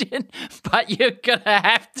question, but you're going to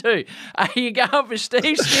have to. Are you going for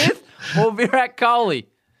Steve Smith or Virat Kohli?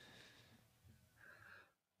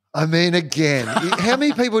 I mean, again, how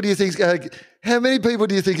many people do you think are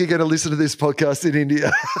going to listen to this podcast in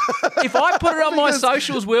India? If I put it on my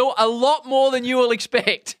socials, Will, a lot more than you will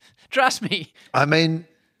expect. Trust me. I mean,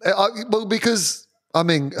 hey,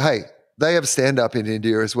 they have stand-up in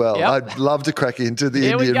India as well. Yep. I'd love to crack into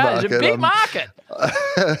the Indian market. It's a big market.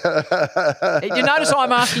 You notice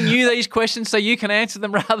I'm asking you these questions so you can answer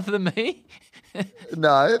them rather than me?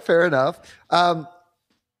 No, fair enough.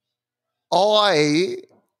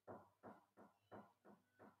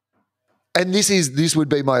 And this would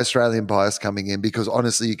be my Australian bias coming in because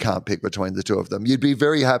honestly you can't pick between the two of them. You'd be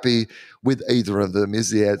very happy with either of them is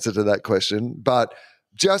the answer to that question. But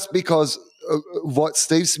just because of what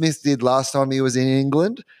Steve Smith did last time he was in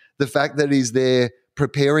England, the fact that he's there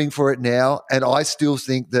preparing for it now, and I still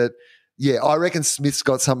think that, I reckon Smith's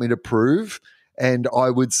got something to prove. And I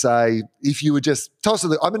would say if you would just toss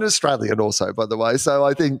it, I'm an Australian also, by the way, so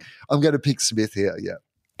I think I'm going to pick Smith here, yeah.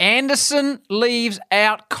 Anderson leaves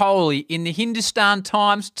out Kohli in the Hindustan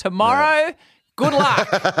Times tomorrow. Yeah. Good luck.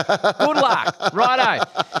 Good luck. Righto.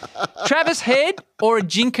 Travis Head or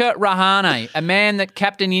Ajinkya Rahane, a man that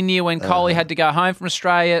captained India when Kohli had to go home from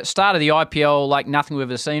Australia, started the IPL like nothing we've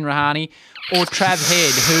ever seen, Rahane, or Trav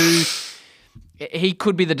Head, who he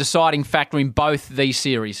could be the deciding factor in both these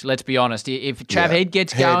series, let's be honest. If Trav Head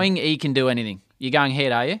gets going, he can do anything. You're going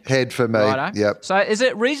Head, are you? Head for me, Righto. Yep. So is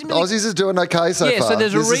it reasonably... Aussies is doing okay so far. Yeah, so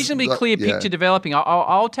there's a reasonably clear picture developing.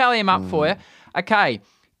 I'll tally him up for you. Okay,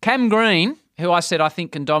 Cam Green, who I said I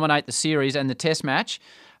think can dominate the series and the test match,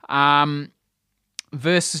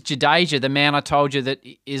 versus Jadeja, the man I told you that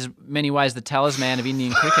is many ways the talisman of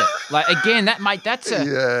Indian cricket. Like again, that's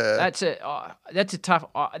a tough.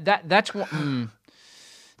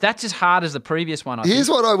 That's as hard as the previous one. Here's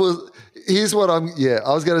what I was going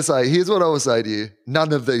to say. Here's what I will say to you.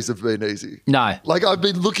 None of these have been easy. No. Like I've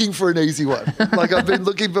been looking for an easy one. Like I've been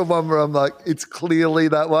looking for one where I'm like, it's clearly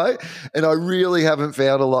that way. And I really haven't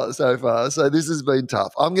found a lot so far. So this has been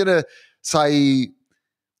tough. I'm going to say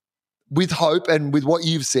with hope and with what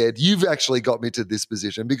you've said, you've actually got me to this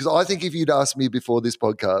position because I think if you'd asked me before this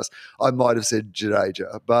podcast, I might have said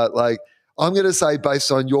Jadeja. But like, I'm going to say,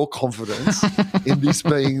 based on your confidence in this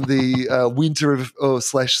being the winter or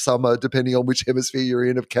slash summer, depending on which hemisphere you're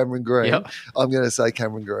in, of Cameron Green, I'm going to say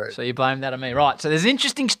Cameron Green. So you blame that on me. Right. So there's an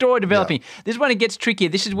interesting story developing. This is when it gets trickier.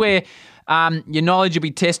 This is where your knowledge will be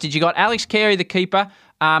tested. You got Alex Carey, the keeper.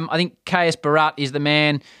 I think KS Bharat is the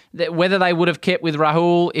man. Whether they would have kept with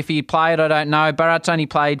Rahul if he played, I don't know. Bharat's only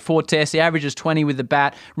played 4 tests. The average is 20 with the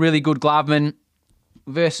bat. Really good gloveman.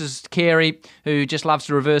 Versus Carey, who just loves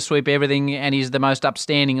to reverse sweep everything and is the most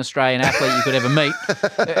upstanding Australian athlete you could ever meet.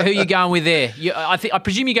 Who are you going with there? I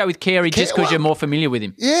presume you go with Carey just because you're more familiar with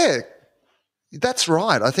him. Yeah, that's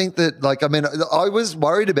right. I think that, I was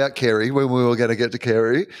worried about Carey when we were going to get to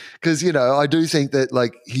Carey because, I do think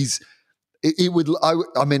that, he's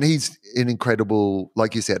an incredible,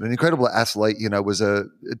 like you said, an incredible athlete, was a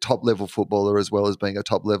top-level footballer as well as being a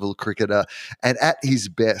top-level cricketer, and at his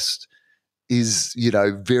best is,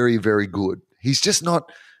 very, very good. He's just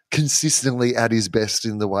not consistently at his best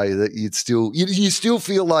in the way that you still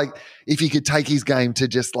feel like if he could take his game to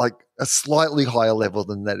just like a slightly higher level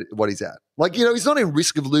than that, what he's at. He's not in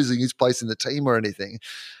risk of losing his place in the team or anything.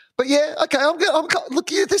 But yeah,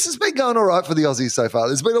 okay, this has been going all right for the Aussies so far.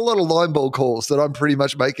 There's been a lot of line ball calls that I'm pretty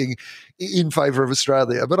much making in favour of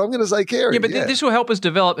Australia, but I'm going to say Carey. Yeah, but this will help us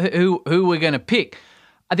develop who we're going to pick.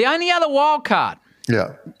 The only other wild card.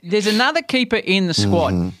 Yeah. There's another keeper in the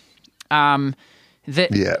squad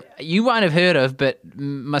that you won't have heard of, but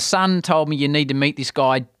my son told me you need to meet this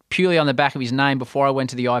guy purely on the back of his name before I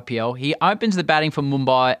went to the IPL. He opens the batting for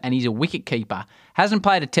Mumbai and he's a wicket keeper. Hasn't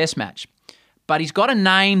played a test match, but he's got a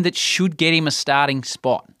name that should get him a starting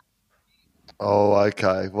spot. Oh,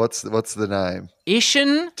 okay. What's the name?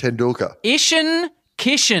 Ishan Tendulkar. Ishan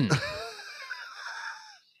Kishan.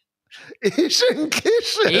 Ishan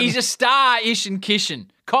Kishan. He's a star, Ishan Kishan.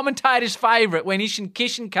 Commentator's favourite when Ishan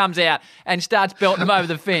Kishan comes out and starts belting him over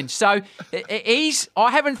the fence. So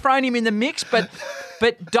I haven't thrown him in the mix, but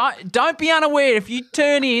don't be unaware if you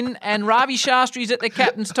turn in and Ravi Shastri's at the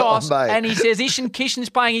captain's toss and he says Ishan Kishan's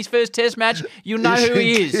playing his first test match, you'll know who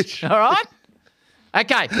he is. Kishan. All right?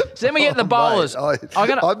 Okay, so then we get the bowlers. I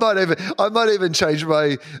might even change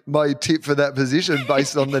my tip for that position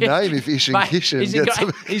based on the name. If Ishan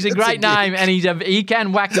Kishan, he's a great name, and he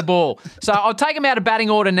can whack the ball. So I'll take him out of batting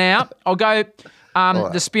order now. I'll go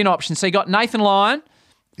the spin option. So you got Nathan Lyon,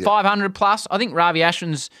 500 plus. I think Ravi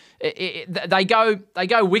Ashwin's. They go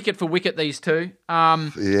wicket for wicket, these two.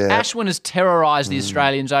 Ashwin has terrorised the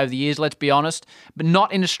Australians over the years, let's be honest, but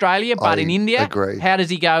not in Australia, but in India. Agree. How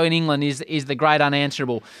does he go in England is the great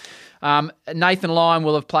unanswerable. Nathan Lyon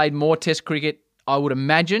will have played more test cricket, I would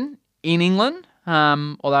imagine, in England,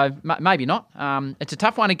 although maybe not. It's a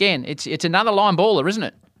tough one again. It's another line baller, isn't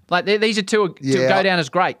it? Like these are two to go down as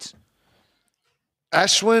greats.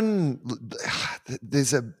 Ashwin,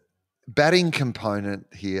 there's a batting component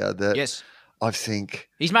here that I think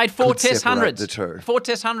he's made 4 test hundreds. 4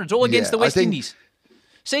 test hundreds, all against the West Indies.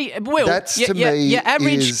 See, Will, your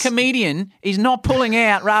average comedian is not pulling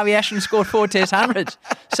out Ravi Ashwin scored 4 test hundreds.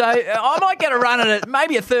 So I might get a run at it,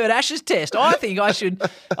 maybe a third Ashes test. I think I should.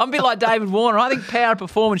 I'm a bit like David Warne. I think power of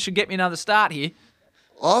performance should get me another start here.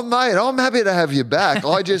 Oh, mate, I'm happy to have you back.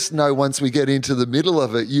 I just know once we get into the middle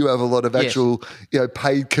of it, you have a lot of actual,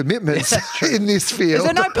 paid commitments in this field. Is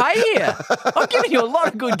there no pay here? I'm giving you a lot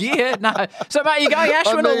of good gear. No. So, mate, you're going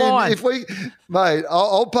Ashwin or Lyon?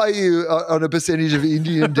 I'll pay you on a percentage of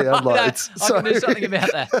Indian downloads. I can do something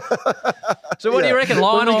about that. So what do you reckon,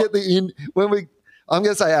 Lyon? I'm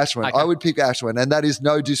going to say Ashwin. Okay. I would pick Ashwin, and that is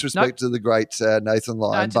no disrespect to the great Nathan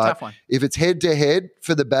Lyon. No, it's a tough one. If it's head-to-head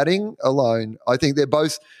for the batting alone, I think they're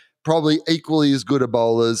both probably equally as good a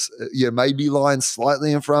bowlers. Maybe Lyon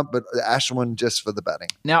slightly in front, but Ashwin just for the batting.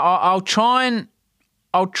 Now, I'll try and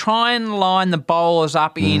line the bowlers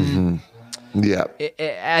up in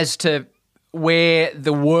as to where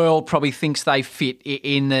the world probably thinks they fit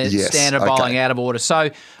in the standard bowling out of order. So,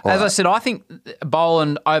 as I said, I think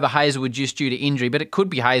Boland over Hazelwood just due to injury, but it could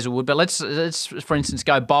be Hazelwood. But let's for instance,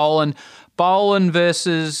 go Boland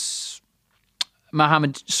versus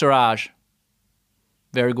Mohammad Siraj.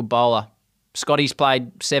 Very good bowler. Scotty's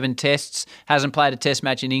played 7 tests, hasn't played a test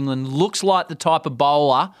match in England. Looks like the type of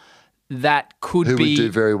bowler that could Who would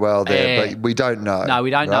do very well there, but we don't know. No, we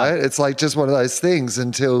don't know. It's like just one of those things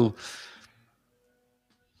until...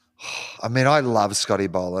 I mean, I love Scotty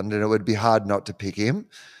Boland and it would be hard not to pick him,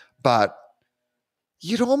 but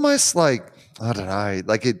you'd almost I don't know,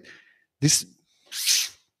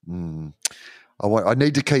 I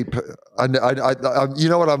need to keep. You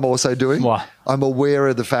know what I'm also doing? What? I'm aware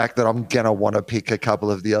of the fact that I'm gonna want to pick a couple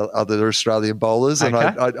of the other Australian bowlers, and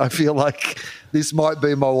I feel like this might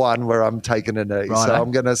be my one where I'm taking a knee. Right, so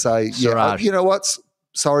I'm gonna say, Siraj. you know what?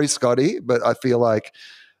 Sorry, Scotty, but I feel like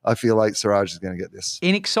Siraj is going to get this.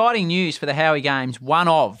 In exciting news for the Howie Games, one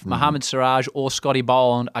of Mohammad Siraj or Scotty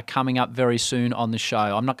Boland are coming up very soon on the show.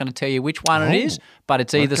 I'm not going to tell you which one it is, but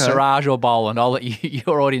it's either Siraj or Boland. I'll let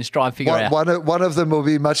your audience try and figure out. One of them will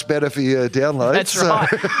be much better for your download. That's right.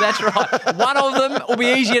 That's right. One of them will be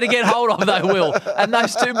easier to get hold of, though, Will. And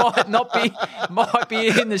those two might be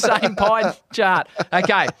in the same pie chart.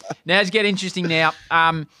 Okay, now let's get interesting now.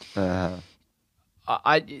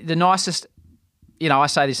 The nicest, I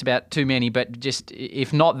say this about too many, but just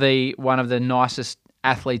if not one of the nicest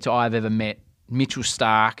athletes I've ever met, Mitchell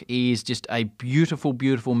Starc. He is just a beautiful,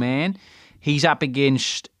 beautiful man. He's up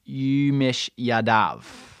against Umesh Yadav.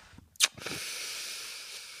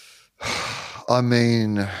 I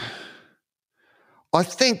mean, I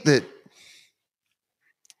think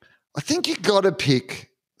you got to pick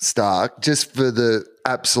Starc just for the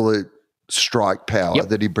absolute strike power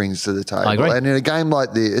that he brings to the table. I agree. And in a game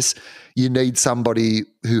like this, you need somebody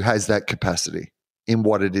who has that capacity in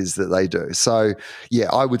what it is that they do. So, yeah,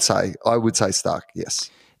 I would say Starc, yes.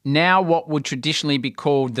 Now what would traditionally be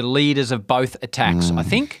called the leaders of both attacks, I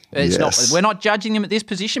think. We're not judging them at this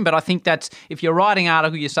position, but I think that's, if you're writing an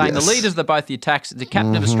article, you're saying the leaders of both the attacks, the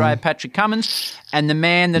captain of Australia, Patrick Cummins, and the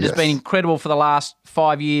man that has been incredible for the last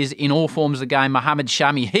 5 years in all forms of the game, Mohammad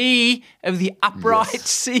Shami. He of the upright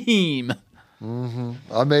seam.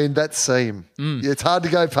 I mean, that seam. It's hard to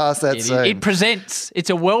go past that seam. It presents. It's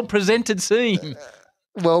a well-presented seam.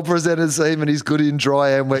 Well-presented seam, and he's good in dry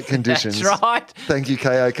and wet conditions. That's right. Thank you,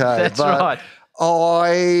 KOK. That's right.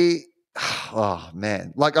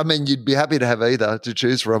 You'd be happy to have either to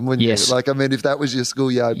choose from, wouldn't you? If that was your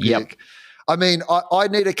schoolyard pick. I mean, I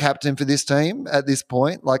need a captain for this team at this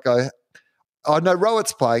point. I know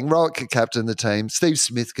Rowett's playing. Rowett could captain the team. Steve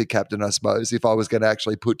Smith could captain, I suppose, if I was going to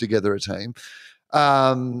actually put together a team.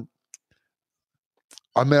 I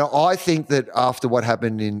think that after what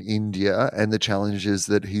happened in India and the challenges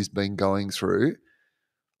that he's been going through,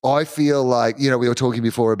 I feel like, we were talking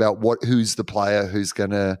before about who's the player who's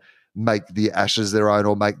going to make the Ashes their own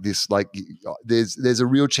or make this there's a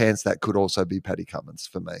real chance that could also be Paddy Cummins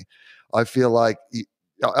for me. I feel like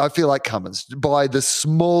Cummins by the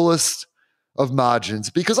smallest of margins,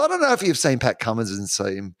 because I don't know if you've seen Pat Cummins in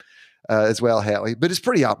seam as well, Howie, but it's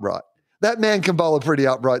pretty upright. That man can bowl a pretty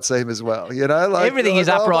upright seam as well, Everything is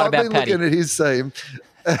upright about Paddy. I've been looking at his seam.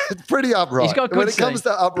 Pretty upright. He's got good when it comes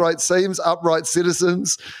to upright seams, upright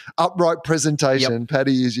citizens, upright presentation,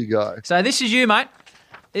 Paddy is your guy. So this is you, mate.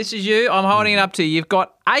 This is you. I'm holding it up to you. You've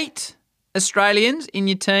got 8 Australians in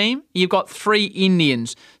your team. You've got 3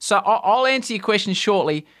 Indians. So I'll answer your question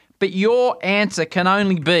shortly, but your answer can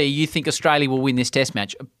only be you think Australia will win this test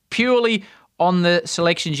match purely on the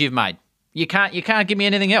selections you've made. You can't give me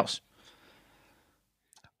anything else.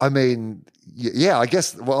 I mean, yeah, I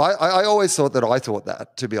guess. Well, I always thought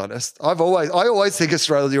that, to be honest. I always think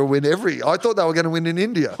Australia will win I thought they were going to win in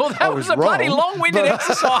India. Well, that was a bloody long-winded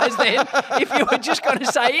exercise then. If you were just going to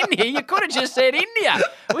say India, you could have just said India.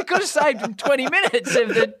 We could have saved them 20 minutes of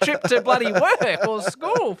the trip to bloody work or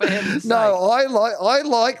school, for heaven's sake. No, I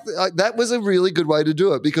like that was a really good way to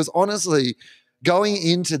do it, because honestly, going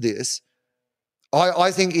into this, I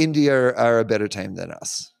think India are a better team than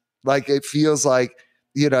us. It feels like,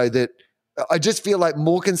 that I just feel like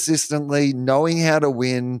more consistently knowing how to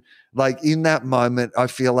win, in that moment, I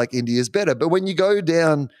feel like India's better. But when you go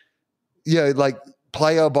down,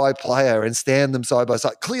 player by player and stand them side by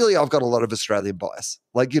side, clearly I've got a lot of Australian bias.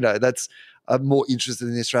 That's I'm more interested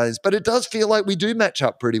in the Australians. But it does feel like we do match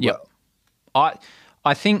up pretty well. I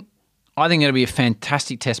think it'll be a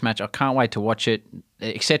fantastic test match. I can't wait to watch it,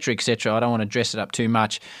 et cetera, et cetera. I don't want to dress it up too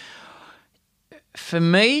much. For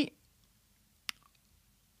me,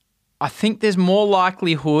 I think there's more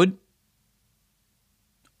likelihood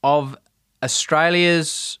of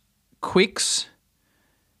Australia's quicks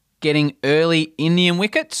getting early Indian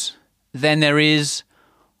wickets than there is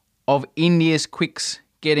of India's quicks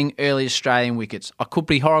getting early Australian wickets. I could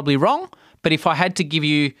be horribly wrong, but if I had to give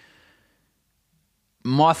you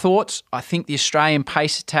my thoughts, I think the Australian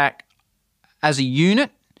pace attack as a unit,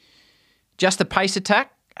 just the pace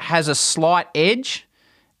attack, has a slight edge.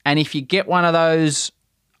 And if you get one of those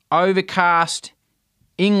overcast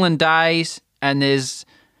England days and there's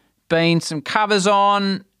been some covers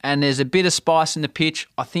on and there's a bit of spice in the pitch,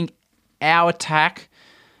 I think our attack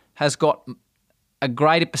has got a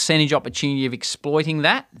greater percentage opportunity of exploiting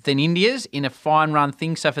that than India's in a fine run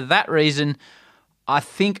thing. So for that reason, I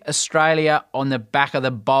think Australia on the back of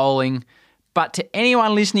the bowling. But to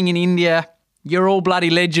anyone listening in India, you're all bloody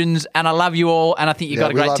legends, and I love you all, and I think you've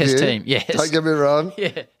got a great test team. Yes. Don't get me wrong.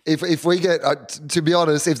 Yeah. If we get, to be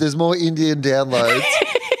honest, if there's more Indian downloads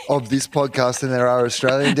of this podcast than there are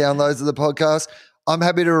Australian downloads of the podcast, I'm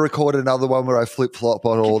happy to record another one where I flip-flop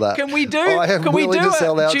on all that. Can we do? I am can we willing do to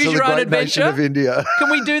sell out choose to the your own great adventure? nation of India.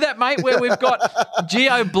 Can we do that, mate, where we've got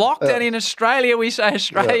geo-blocked and in Australia we say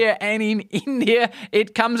Australia and in India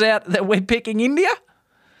it comes out that we're picking India?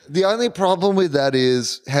 The only problem with that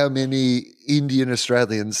is how many Indian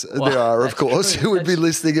Australians there are, of course, who would be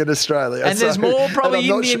listening in Australia. And there's more probably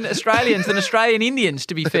Indian Australians than Australian Indians,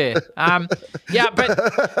 to be fair. Yeah, but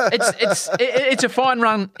it's a fine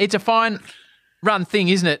run. It's a fine run thing,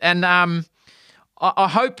 isn't it? And I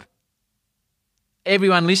hope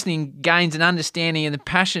everyone listening gains an understanding of the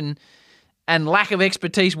passion and lack of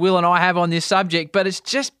expertise Will and I have on this subject. But it's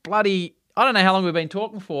just bloody, I don't know how long we've been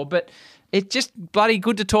talking for, but it's just bloody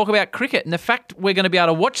good to talk about cricket. And the fact we're going to be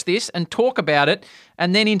able to watch this and talk about it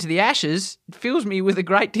and then into the Ashes fills me with a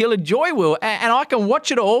great deal of joy, Will. And I can watch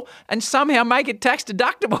it all and somehow make it tax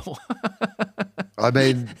deductible. I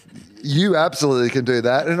mean, you absolutely can do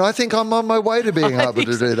that. And I think I'm on my way to being able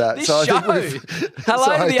to do that. This so show, I think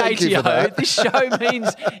hello to the ATO. This show means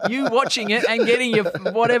you watching it and getting your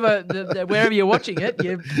whatever, wherever you're watching it,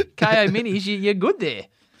 your KO minis, you're good there.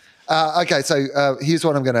 Okay, so here's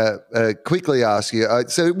what I'm going to quickly ask you.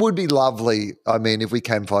 So it would be lovely, I mean, if we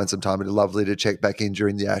can find some time, it'd be lovely to check back in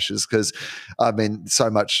during the Ashes because, I mean, so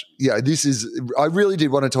much, I really did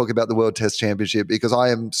want to talk about the World Test Championship because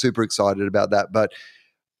I am super excited about that. But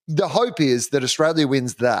the hope is that Australia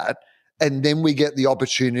wins that and then we get the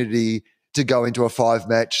opportunity to go into a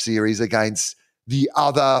 5-match series against the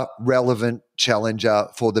other relevant challenger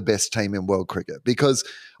for the best team in world cricket. Because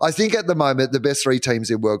I think at the moment, the best 3 teams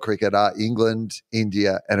in world cricket are England,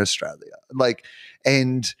 India, and Australia.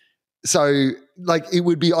 It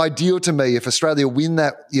would be ideal to me if Australia win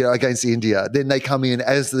that, against India, then they come in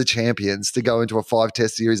as the champions to go into a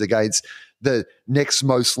 5-test series against the next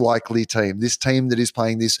most likely team, this team that is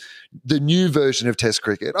playing the new version of Test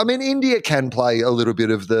cricket. I mean, India can play a little bit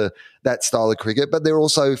of that style of cricket, but they're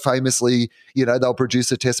also famously, they'll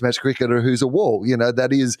produce a Test match cricketer who's a wall. That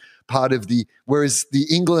is part of whereas the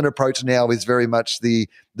England approach now is very much the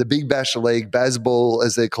Big Bash League, Bazball,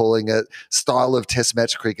 as they're calling it, style of Test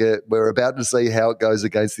match cricket. We're about to see how it goes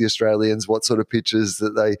against the Australians, what sort of pitches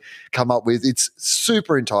that they come up with. It's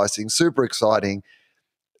super enticing, super exciting.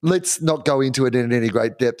 Let's not go into it in any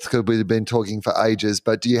great depth because we've been talking for ages,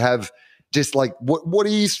 but do you have just what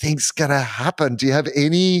do you think's going to happen? Do you have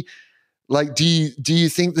any, do you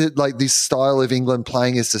think that this style of England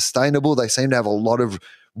playing is sustainable? They seem to have a lot of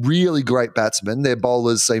really great batsmen. Their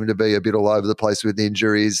bowlers seem to be a bit all over the place with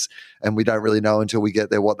injuries, and we don't really know until we get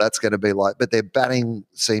there what that's going to be like. But their batting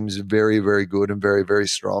seems very, very good and very, very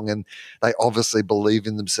strong, and they obviously believe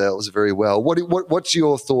in themselves very well. What's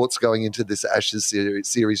your thoughts going into this Ashes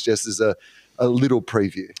series just as a little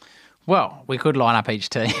preview? Well, we could line up each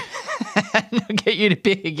team and get you to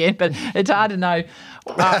pick again, but it's hard to know.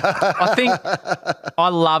 I think I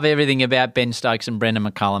love everything about Ben Stokes and Brendan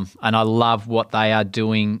McCullum, and I love what they are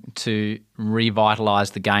doing to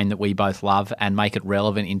revitalise the game that we both love and make it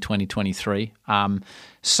relevant in 2023.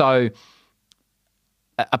 So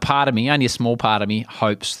a part of me, only a small part of me,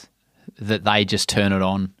 hopes that they just turn it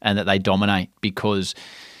on and that they dominate because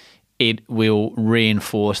it will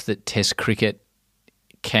reinforce that Test cricket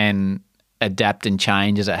can adapt and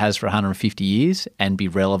change as it has for 150 years and be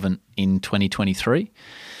relevant in 2023.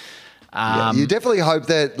 You definitely hope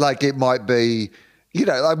that it might be,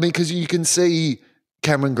 because you can see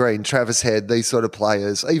Cameron Green, Travis Head, these sort of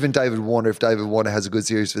players, even David Warne, if David Warne has a good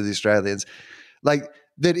series for the Australians, that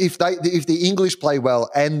if the English play well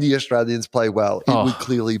and the Australians play well, it would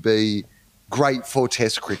clearly be great for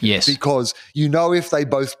Test cricket. Yes. Because if they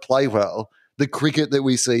both play well, the cricket that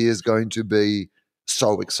we see is going to be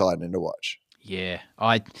so exciting to watch. Yeah,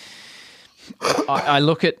 I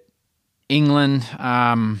look at England.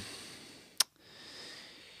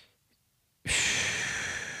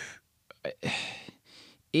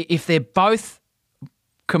 If they both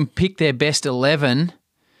can pick their best 11,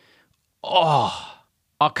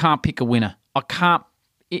 I can't pick a winner. I can't.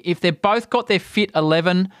 If they've both got their fit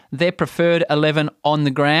 11, their preferred 11 on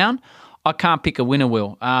the ground, I can't pick a winner,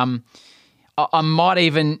 Will. I might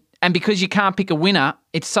even. And because you can't pick a winner,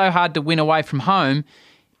 it's so hard to win away from home.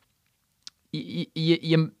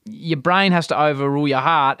 Your brain has to overrule your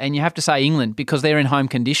heart, and you have to say England because they're in home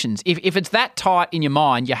conditions. If it's that tight in your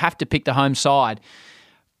mind, you have to pick the home side.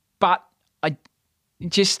 But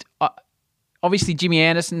obviously Jimmy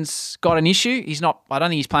Anderson's got an issue. He's not. I don't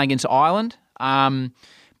think he's playing against Ireland.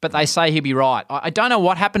 But they say he'll be right. I don't know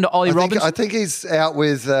what happened to Ollie Robinson. I think he's out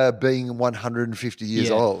with being 150 years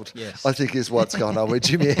old. Yes. I think is what's going on with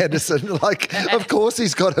Jimmy Anderson. Like, of course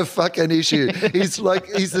he's got a fucking issue. He's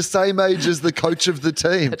the same age as the coach of the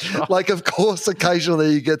team. Right. Like, of course,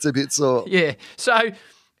 occasionally he gets a bit sore. Yeah. So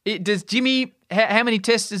does Jimmy? How many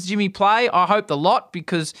tests does Jimmy play? I hope the lot,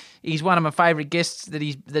 because he's one of my favourite guests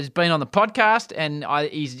that's been on the podcast, and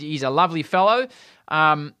he's a lovely fellow.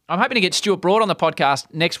 I'm hoping to get Stuart Broad on the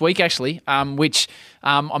podcast next week, actually, which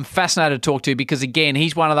I'm fascinated to talk to, because, again,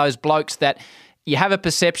 he's one of those blokes that you have a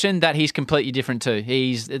perception that he's completely different to.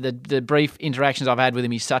 He's the brief interactions I've had with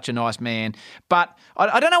him, he's such a nice man. But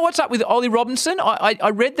I don't know what's up with Ollie Robinson. I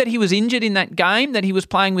read that he was injured in that game, that he was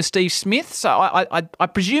playing with Steve Smith. So I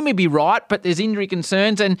presume he'd be right, but there's injury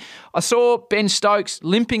concerns. And I saw Ben Stokes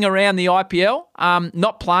limping around the IPL,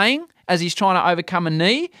 not playing as he's trying to overcome a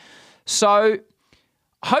knee. So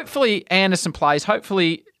hopefully Anderson plays.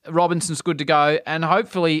 Hopefully Robinson's good to go. And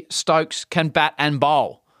hopefully Stokes can bat and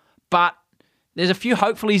bowl. But there's a few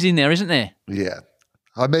hopefullys in there, isn't there? Yeah.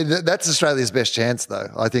 I mean, that's Australia's best chance, though,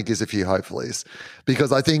 I think, is a few hopefullys.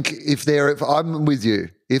 Because I think I'm with you,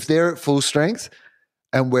 if they're at full strength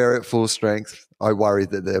and we're at full strength, I worry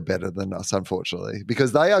that they're better than us, unfortunately,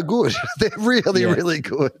 because they are good. They're really, really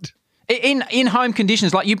good. In home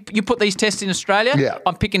conditions, like you put these tests in Australia,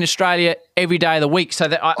 I'm picking Australia every day of the week. So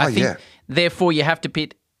that I think, therefore, you have to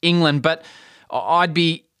pick England. But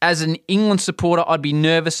as an England supporter, I'd be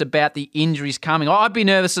nervous about the injuries coming. I'd be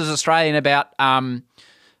nervous as Australian about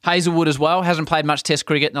Hazelwood as well. Hasn't played much Test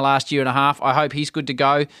cricket in the last year and a half. I hope he's good to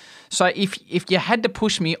go. So if you had to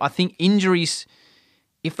push me, I think injuries,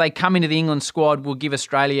 if they come into the England squad, will give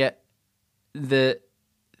Australia the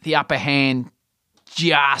upper hand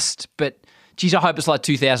just. But, geez, I hope it's like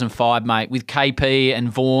 2005, mate, with KP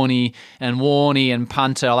and Warne and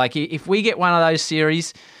Punter. Like, if we get one of those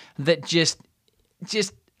series that just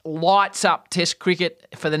lights up Test cricket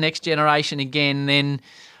for the next generation again, then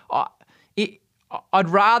I'd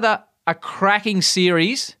rather a cracking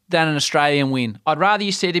series than an Australian win. I'd rather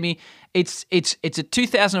you say to me, it's a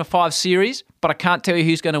 2005 series, but I can't tell you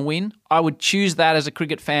who's going to win. I would choose that as a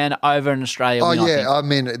cricket fan over an Australia win. Oh, yeah. I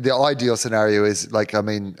mean, the ideal scenario is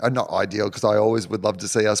not ideal, because I always would love to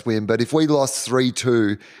see us win, but if we lost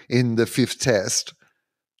 3-2 in the fifth test,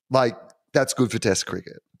 like, that's good for Test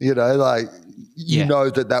cricket. You know, like, you know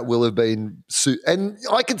that will have been – and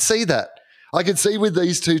I could see that. I could see with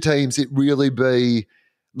these two teams it really be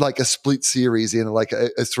like a split series in like a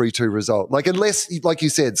 3-2 result. Like, unless, like you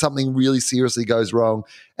said, something really seriously goes wrong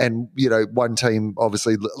and, you know, one team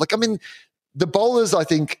obviously – like, I mean, the bowlers, I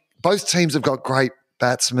think both teams have got great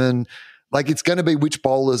batsmen. Like, it's going to be which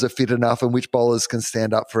bowlers are fit enough and which bowlers can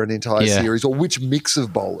stand up for an entire series, or which mix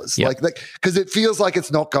of bowlers. Like, because it feels like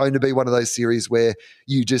it's not going to be one of those series where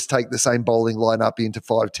you just take the same bowling lineup into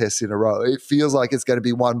 5 tests in a row. It feels like it's going to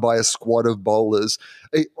be won by a squad of bowlers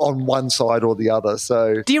on one side or the other.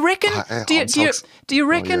 So, do you reckon? Do you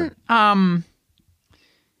reckon?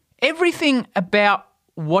 Everything about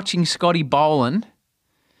watching Scotty bowling.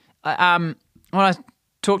 When I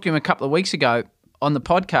talked to him a couple of weeks ago on the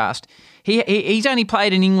podcast, he's only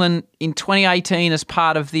played in England in 2018 as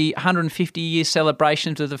part of the 150-year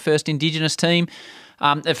celebrations of the first Indigenous team,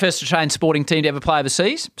 the first Australian sporting team to ever play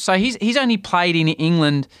overseas. So he's only played in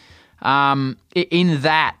England in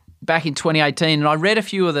that back in 2018, and I read a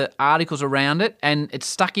few of the articles around it, and it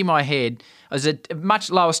stuck in my head. It was a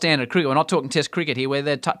much lower standard of cricket. We're not talking Test cricket here, where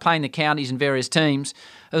they're playing the counties and various teams.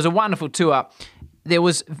 It was a wonderful tour. There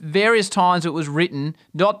was various times it was written ...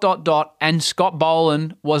 and Scott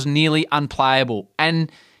Boland was nearly unplayable.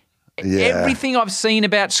 And everything I've seen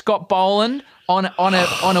about Scott Boland on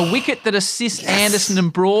a wicket that assists Anderson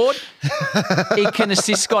and Broad, it can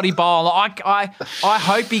assist Scotty Boland. I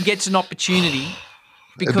hope he gets an opportunity,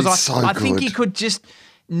 because I think he could just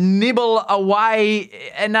nibble away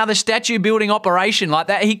another statue building operation like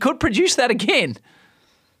that. He could produce that again.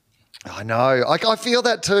 I know. I feel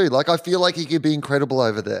that too. Like, I feel like he could be incredible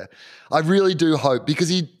over there. I really do hope, because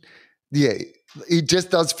he just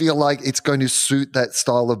does feel like it's going to suit that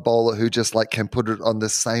style of bowler who just like can put it on the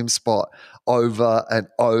same spot over and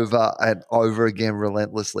over and over again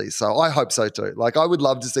relentlessly. So I hope so too. Like, I would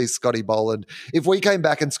love to see Scotty Boland. If we came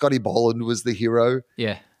back and Scotty Boland was the hero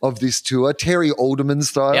of this tour, Terry Alderman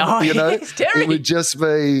style, you know, it would just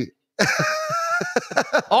be...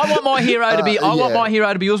 I want my hero to be. Want my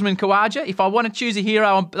hero to be Usman Khawaja. If I want to choose a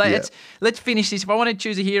hero, let's finish this. If I want to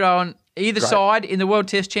choose a hero on either side in the World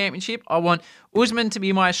Test Championship, I want Usman to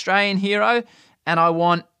be my Australian hero, and I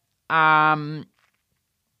want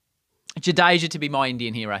Jadeja to be my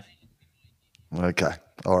Indian hero. Okay.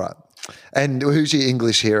 All right. And who's your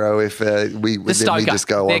English hero if we just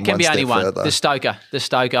go there on can one be step only one. further? The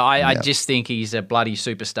Stoker. I just think he's a bloody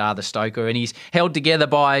superstar, the Stoker, and he's held together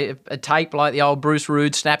by a tape like the old Bruce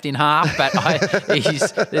Roode snapped in half, but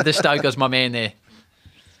the Stoker's my man there.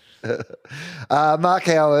 Mark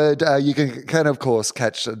Howard, you can of course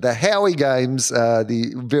catch the Howie Games,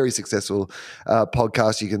 the very successful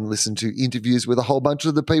podcast. You can listen to interviews with a whole bunch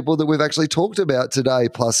of the people that we've actually talked about today,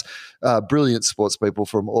 plus brilliant sports people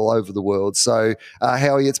from all over the world. So,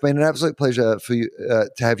 Howie, it's been an absolute pleasure for you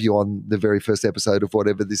to have you on the very first episode of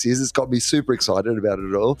whatever this is. It's got me super excited about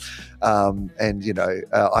it all, and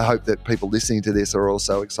I hope that people listening to this are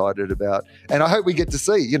also excited about. And I hope we get to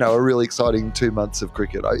see a really exciting 2 months of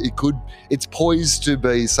cricket. It's poised to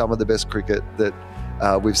be some of the best cricket that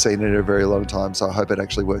we've seen in a very long time. So I hope it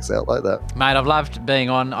actually works out like that. Mate, I've loved being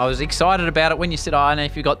on. I was excited about it when you said, I know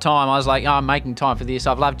if you've got time. I was like, I'm making time for this.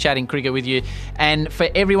 I've loved chatting cricket with you. And for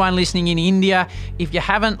everyone listening in India, if you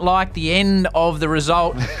haven't liked the end of the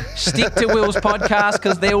result, stick to Wil's podcast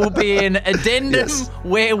because there will be an addendum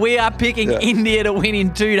where we are picking India to win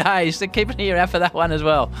in 2 days. So keep an ear out for that one as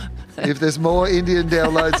well. If there's more Indian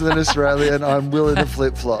downloads than Australian, I'm willing to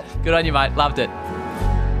flip-flop. Good on you, mate. Loved it.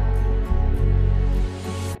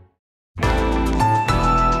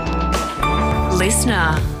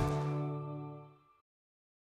 Listener.